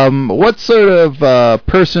 What sort of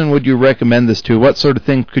person would you recommend this to? What sort of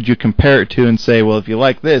thing could you compare it to and say, well, if you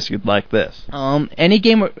like this, you'd like this? Any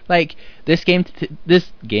game like this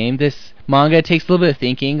manga takes a little bit of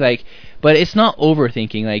thinking, but it's not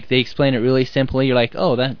overthinking. Like they explain it really simply. You're like,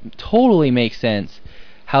 oh, that totally makes sense.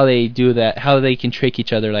 How they do that? How they can trick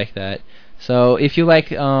each other like that? So if you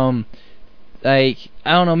like I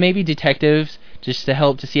don't know, maybe detectives, just to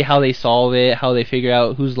help to see how they solve it, how they figure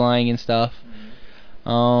out who's lying and stuff.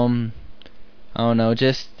 I don't know,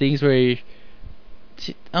 just things where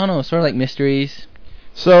sort of like mysteries.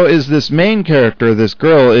 So is this main character, this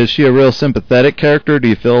girl, is she a real sympathetic character? Do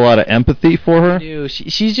you feel a lot of empathy for her? I do.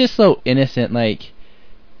 She's just so innocent. Like,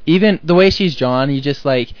 even the way she's drawn, you just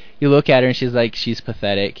like, you look at her and she's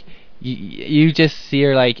pathetic. You just see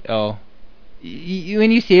her like, oh,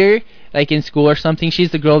 when you see her like in school or something,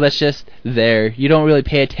 she's the girl that's just there. You don't really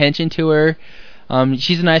pay attention to her.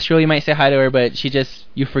 She's a nice girl. You might say hi to her, but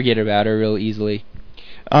you forget about her real easily.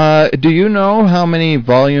 Do you know how many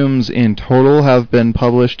volumes in total have been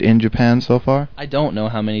published in Japan so far? I don't know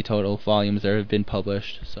how many total volumes there have been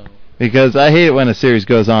published. So. Because I hate it when a series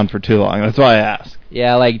goes on for too long. That's why I ask.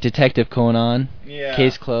 Yeah, like Detective Conan. Yeah.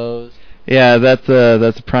 Case Closed. Yeah, that's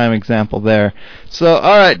a prime example there. So,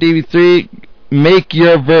 all right, DB3, make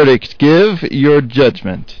your verdict. Give your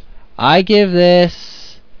judgment. I give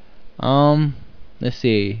this. Let's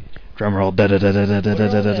see. Drumroll.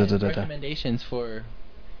 Recommendations for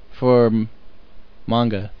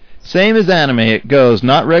manga. Same as anime. It goes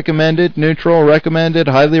not recommended, neutral, recommended,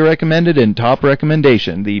 highly recommended, and top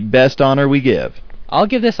recommendation. The best honor we give. I'll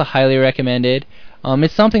give this a highly recommended.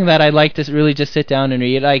 It's something that I'd like to really just sit down and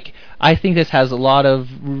read. Like, I think this has a lot of,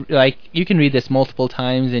 like, you can read this multiple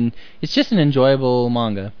times, and it's just an enjoyable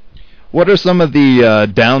manga. What are some of the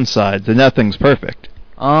downsides? And nothing's perfect.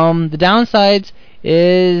 The downsides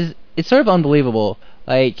is it's sort of unbelievable.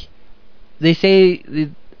 Like, they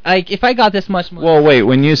say, like, if I got this much money... Well, wait,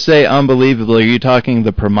 when you say unbelievable, are you talking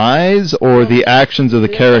the premise or the actions of the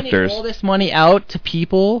characters? All this money out to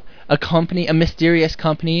people, a company, a mysterious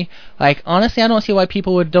company. Like, honestly, I don't see why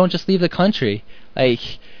people don't just leave the country.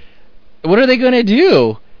 Like, what are they going to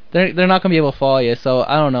do? They're not going to be able to follow you, so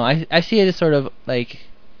I don't know. I see it as sort of, like,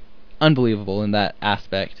 unbelievable in that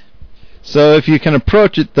aspect. So if you can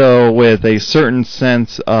approach it, though, with a certain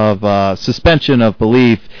sense of suspension of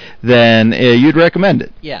belief, then you'd recommend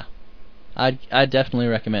it. Yeah. I'd definitely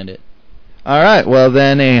recommend it. All right. Well,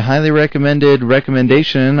 then a highly recommended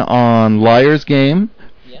recommendation on Liar's Game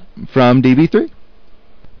from DB3.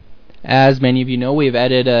 As many of you know, we've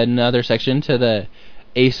added another section to the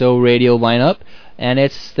ASO radio lineup, and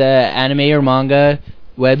it's the anime or manga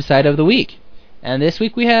website of the week. And this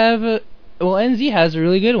week we have, NZ has a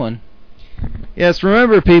really good one. Yes,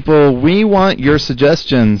 remember, people, we want your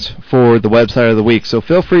suggestions for the website of the week, so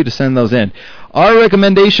feel free to send those in. Our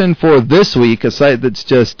recommendation for this week, a site that's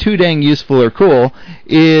just too dang useful or cool,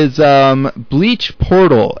 is Bleach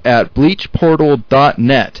Portal at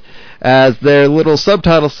bleachportal.net. As their little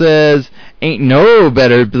subtitle says, ain't no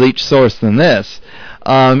better Bleach source than this.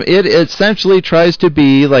 It essentially tries to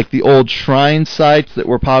be like the old Shrine sites that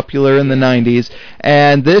were popular in the 90s,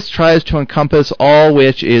 and this tries to encompass all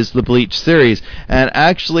which is the Bleach series, and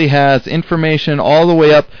actually has information all the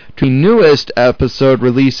way up to newest episode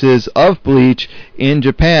releases of Bleach in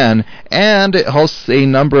Japan, and it hosts a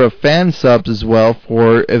number of fan subs as well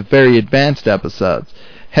for very advanced episodes.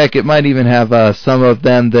 Heck, it might even have some of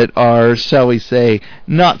them that are, shall we say,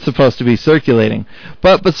 not supposed to be circulating.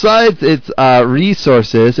 But besides its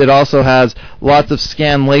resources, it also has lots of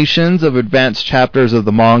scanlations of advanced chapters of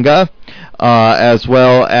the manga, as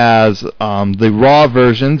well as the raw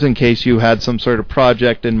versions in case you had some sort of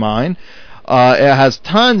project in mind. It has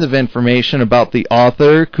tons of information about the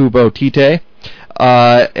author, Kubo Tite.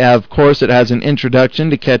 Of course, it has an introduction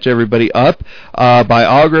to catch everybody up,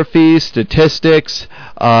 biography, statistics.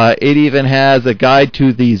 It even has a guide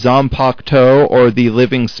to the Zanpakuto, or the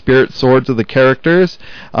living spirit swords of the characters,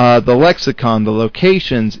 the lexicon, the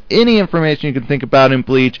locations, any information you can think about in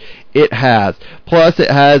Bleach, it has. Plus,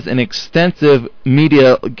 it has an extensive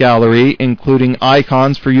media gallery, including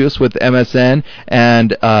icons for use with MSN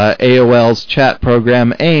and AOL's chat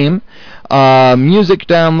program AIM. Music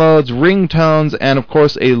downloads, ringtones, and of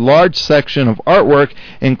course a large section of artwork,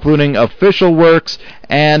 including official works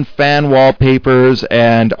and fan wallpapers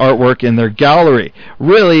and artwork in their gallery.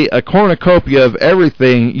 Really, a cornucopia of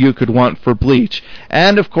everything you could want for Bleach.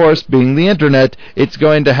 And of course, being the internet, it's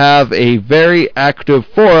going to have a very active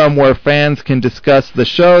forum where fans can discuss the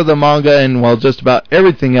show, the manga, and, well, just about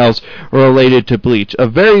everything else related to Bleach. A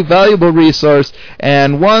very valuable resource,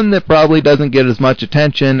 and one that probably doesn't get as much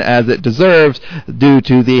attention as it deserves due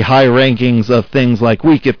to the high rankings of things like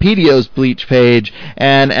Wikipedia's Bleach page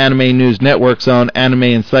and Anime News Network's own Anime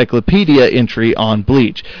Encyclopedia entry on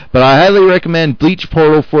Bleach. But I highly recommend Bleach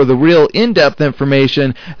Portal for the real in-depth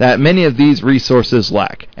information that many of these resources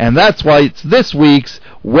lack. And that's why it's this week's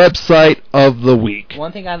website of the week.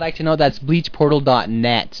 One thing I'd like to know, that's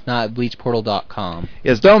bleachportal.net, not bleachportal.com.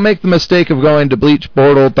 Yes, don't make the mistake of going to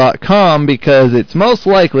bleachportal.com, because it's most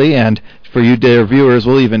likely, and for you dear viewers,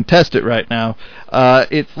 we'll even test it right now,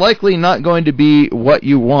 it's likely not going to be what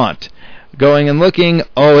you want. Going and looking,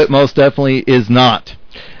 it most definitely is not.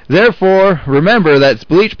 Therefore, remember that's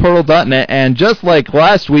bleachportal.net, and just like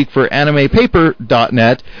last week for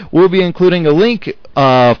animepaper.net, we'll be including a link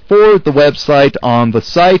for the website on the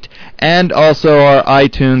site, and also our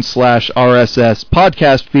iTunes/RSS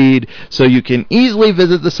podcast feed, so you can easily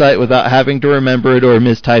visit the site without having to remember it or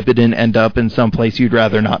mistype it and end up in some place you'd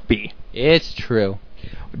rather not be. It's true.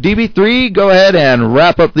 DB3, go ahead and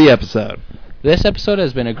wrap up the episode. This episode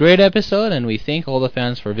has been a great episode, and we thank all the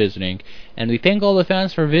fans for visiting. And we thank all the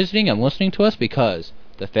fans for visiting and listening to us, because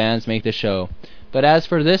the fans make the show. But as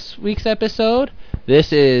for this week's episode,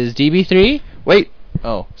 this is DB3. Wait.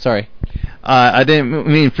 Oh, sorry. I didn't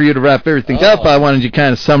mean for you to wrap everything up. I wanted you to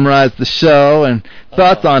kind of summarize the show and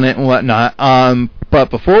thoughts on it and whatnot. But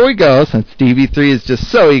before we go, since DB3 is just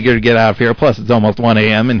so eager to get out of here, plus it's almost 1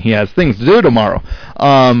 a.m. and he has things to do tomorrow,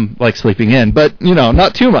 like sleeping in. But,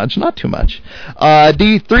 not too much.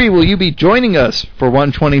 DB3, will you be joining us for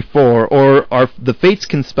 124, or are the fates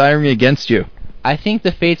conspiring against you? I think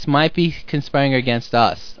the fates might be conspiring against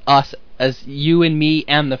us. Us as you and me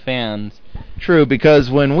and the fans. True, because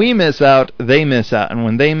when we miss out, they miss out, and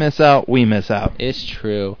when they miss out, we miss out. It's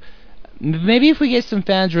true. Maybe if we get some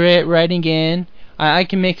fans writing in, I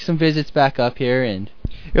can make some visits back up here. And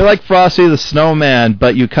you're like Frosty the Snowman,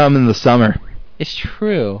 but you come in the summer. It's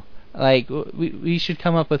true. Like, we should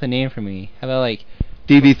come up with a name for me. How about, like...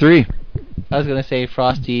 DB3. I was going to say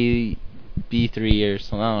Frosty B3 or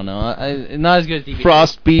something. I don't know. Not as good as DB3.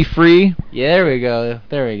 Frost Be Free? Yeah,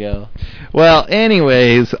 there we go. Well,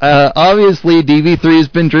 anyways, obviously DB3's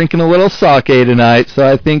been drinking a little sake tonight, so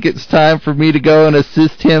I think it's time for me to go and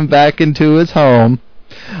assist him back into his home.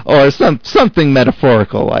 Or something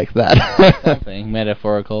metaphorical like that. Something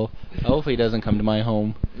metaphorical. Hopefully he doesn't come to my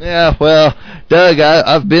home. Yeah, well, Doug,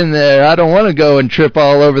 I've been there. I don't want to go and trip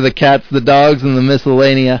all over the cats, the dogs, and the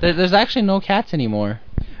miscellanea. There's actually no cats anymore.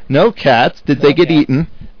 No cats? Did they get eaten?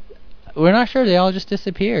 We're not sure. They all just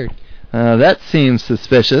disappeared. That seems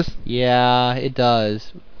suspicious. Yeah, it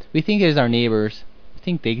does. We think it is our neighbors. I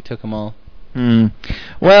think they took them all.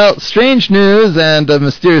 Well, strange news and a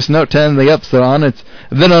mysterious note to end the episode on. It's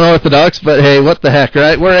a bit unorthodox, but hey, what the heck,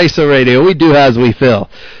 right? We're ASO Radio. We do as we feel.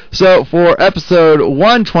 So, for episode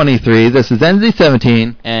 123, this is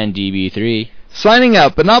NZ17 and DB3 signing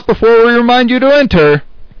out, but not before we remind you to enter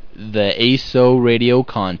the ASO Radio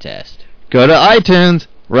contest. Go to iTunes,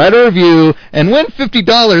 write a review, and win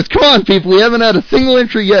 $50. Come on, people, we haven't had a single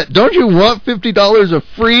entry yet. Don't you want $50 of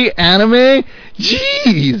free anime?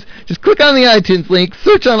 Jeez! Just click on the iTunes link,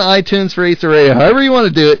 search on iTunes for ASO Radio, however you want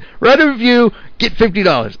to do it, write a review, get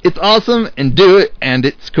 $50. It's awesome, and do it, and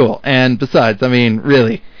it's cool. And besides, I mean,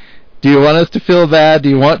 really, do you want us to feel bad? Do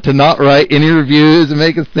you want to not write any reviews and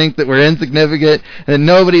make us think that we're insignificant and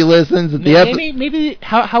nobody listens? Maybe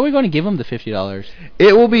how are we going to give them the $50?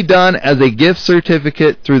 It will be done as a gift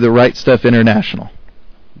certificate through the Right Stuff International.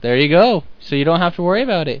 There you go. So you don't have to worry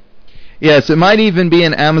about it. Yes, it might even be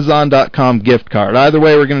an Amazon.com gift card. Either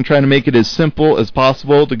way, we're going to try to make it as simple as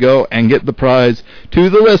possible to go and get the prize to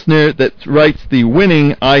the listener that writes the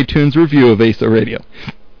winning iTunes review of ASO Radio.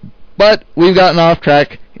 But we've gotten off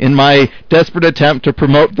track in my desperate attempt to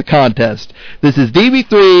promote the contest. This is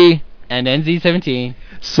DB3 and NZ17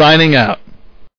 signing out.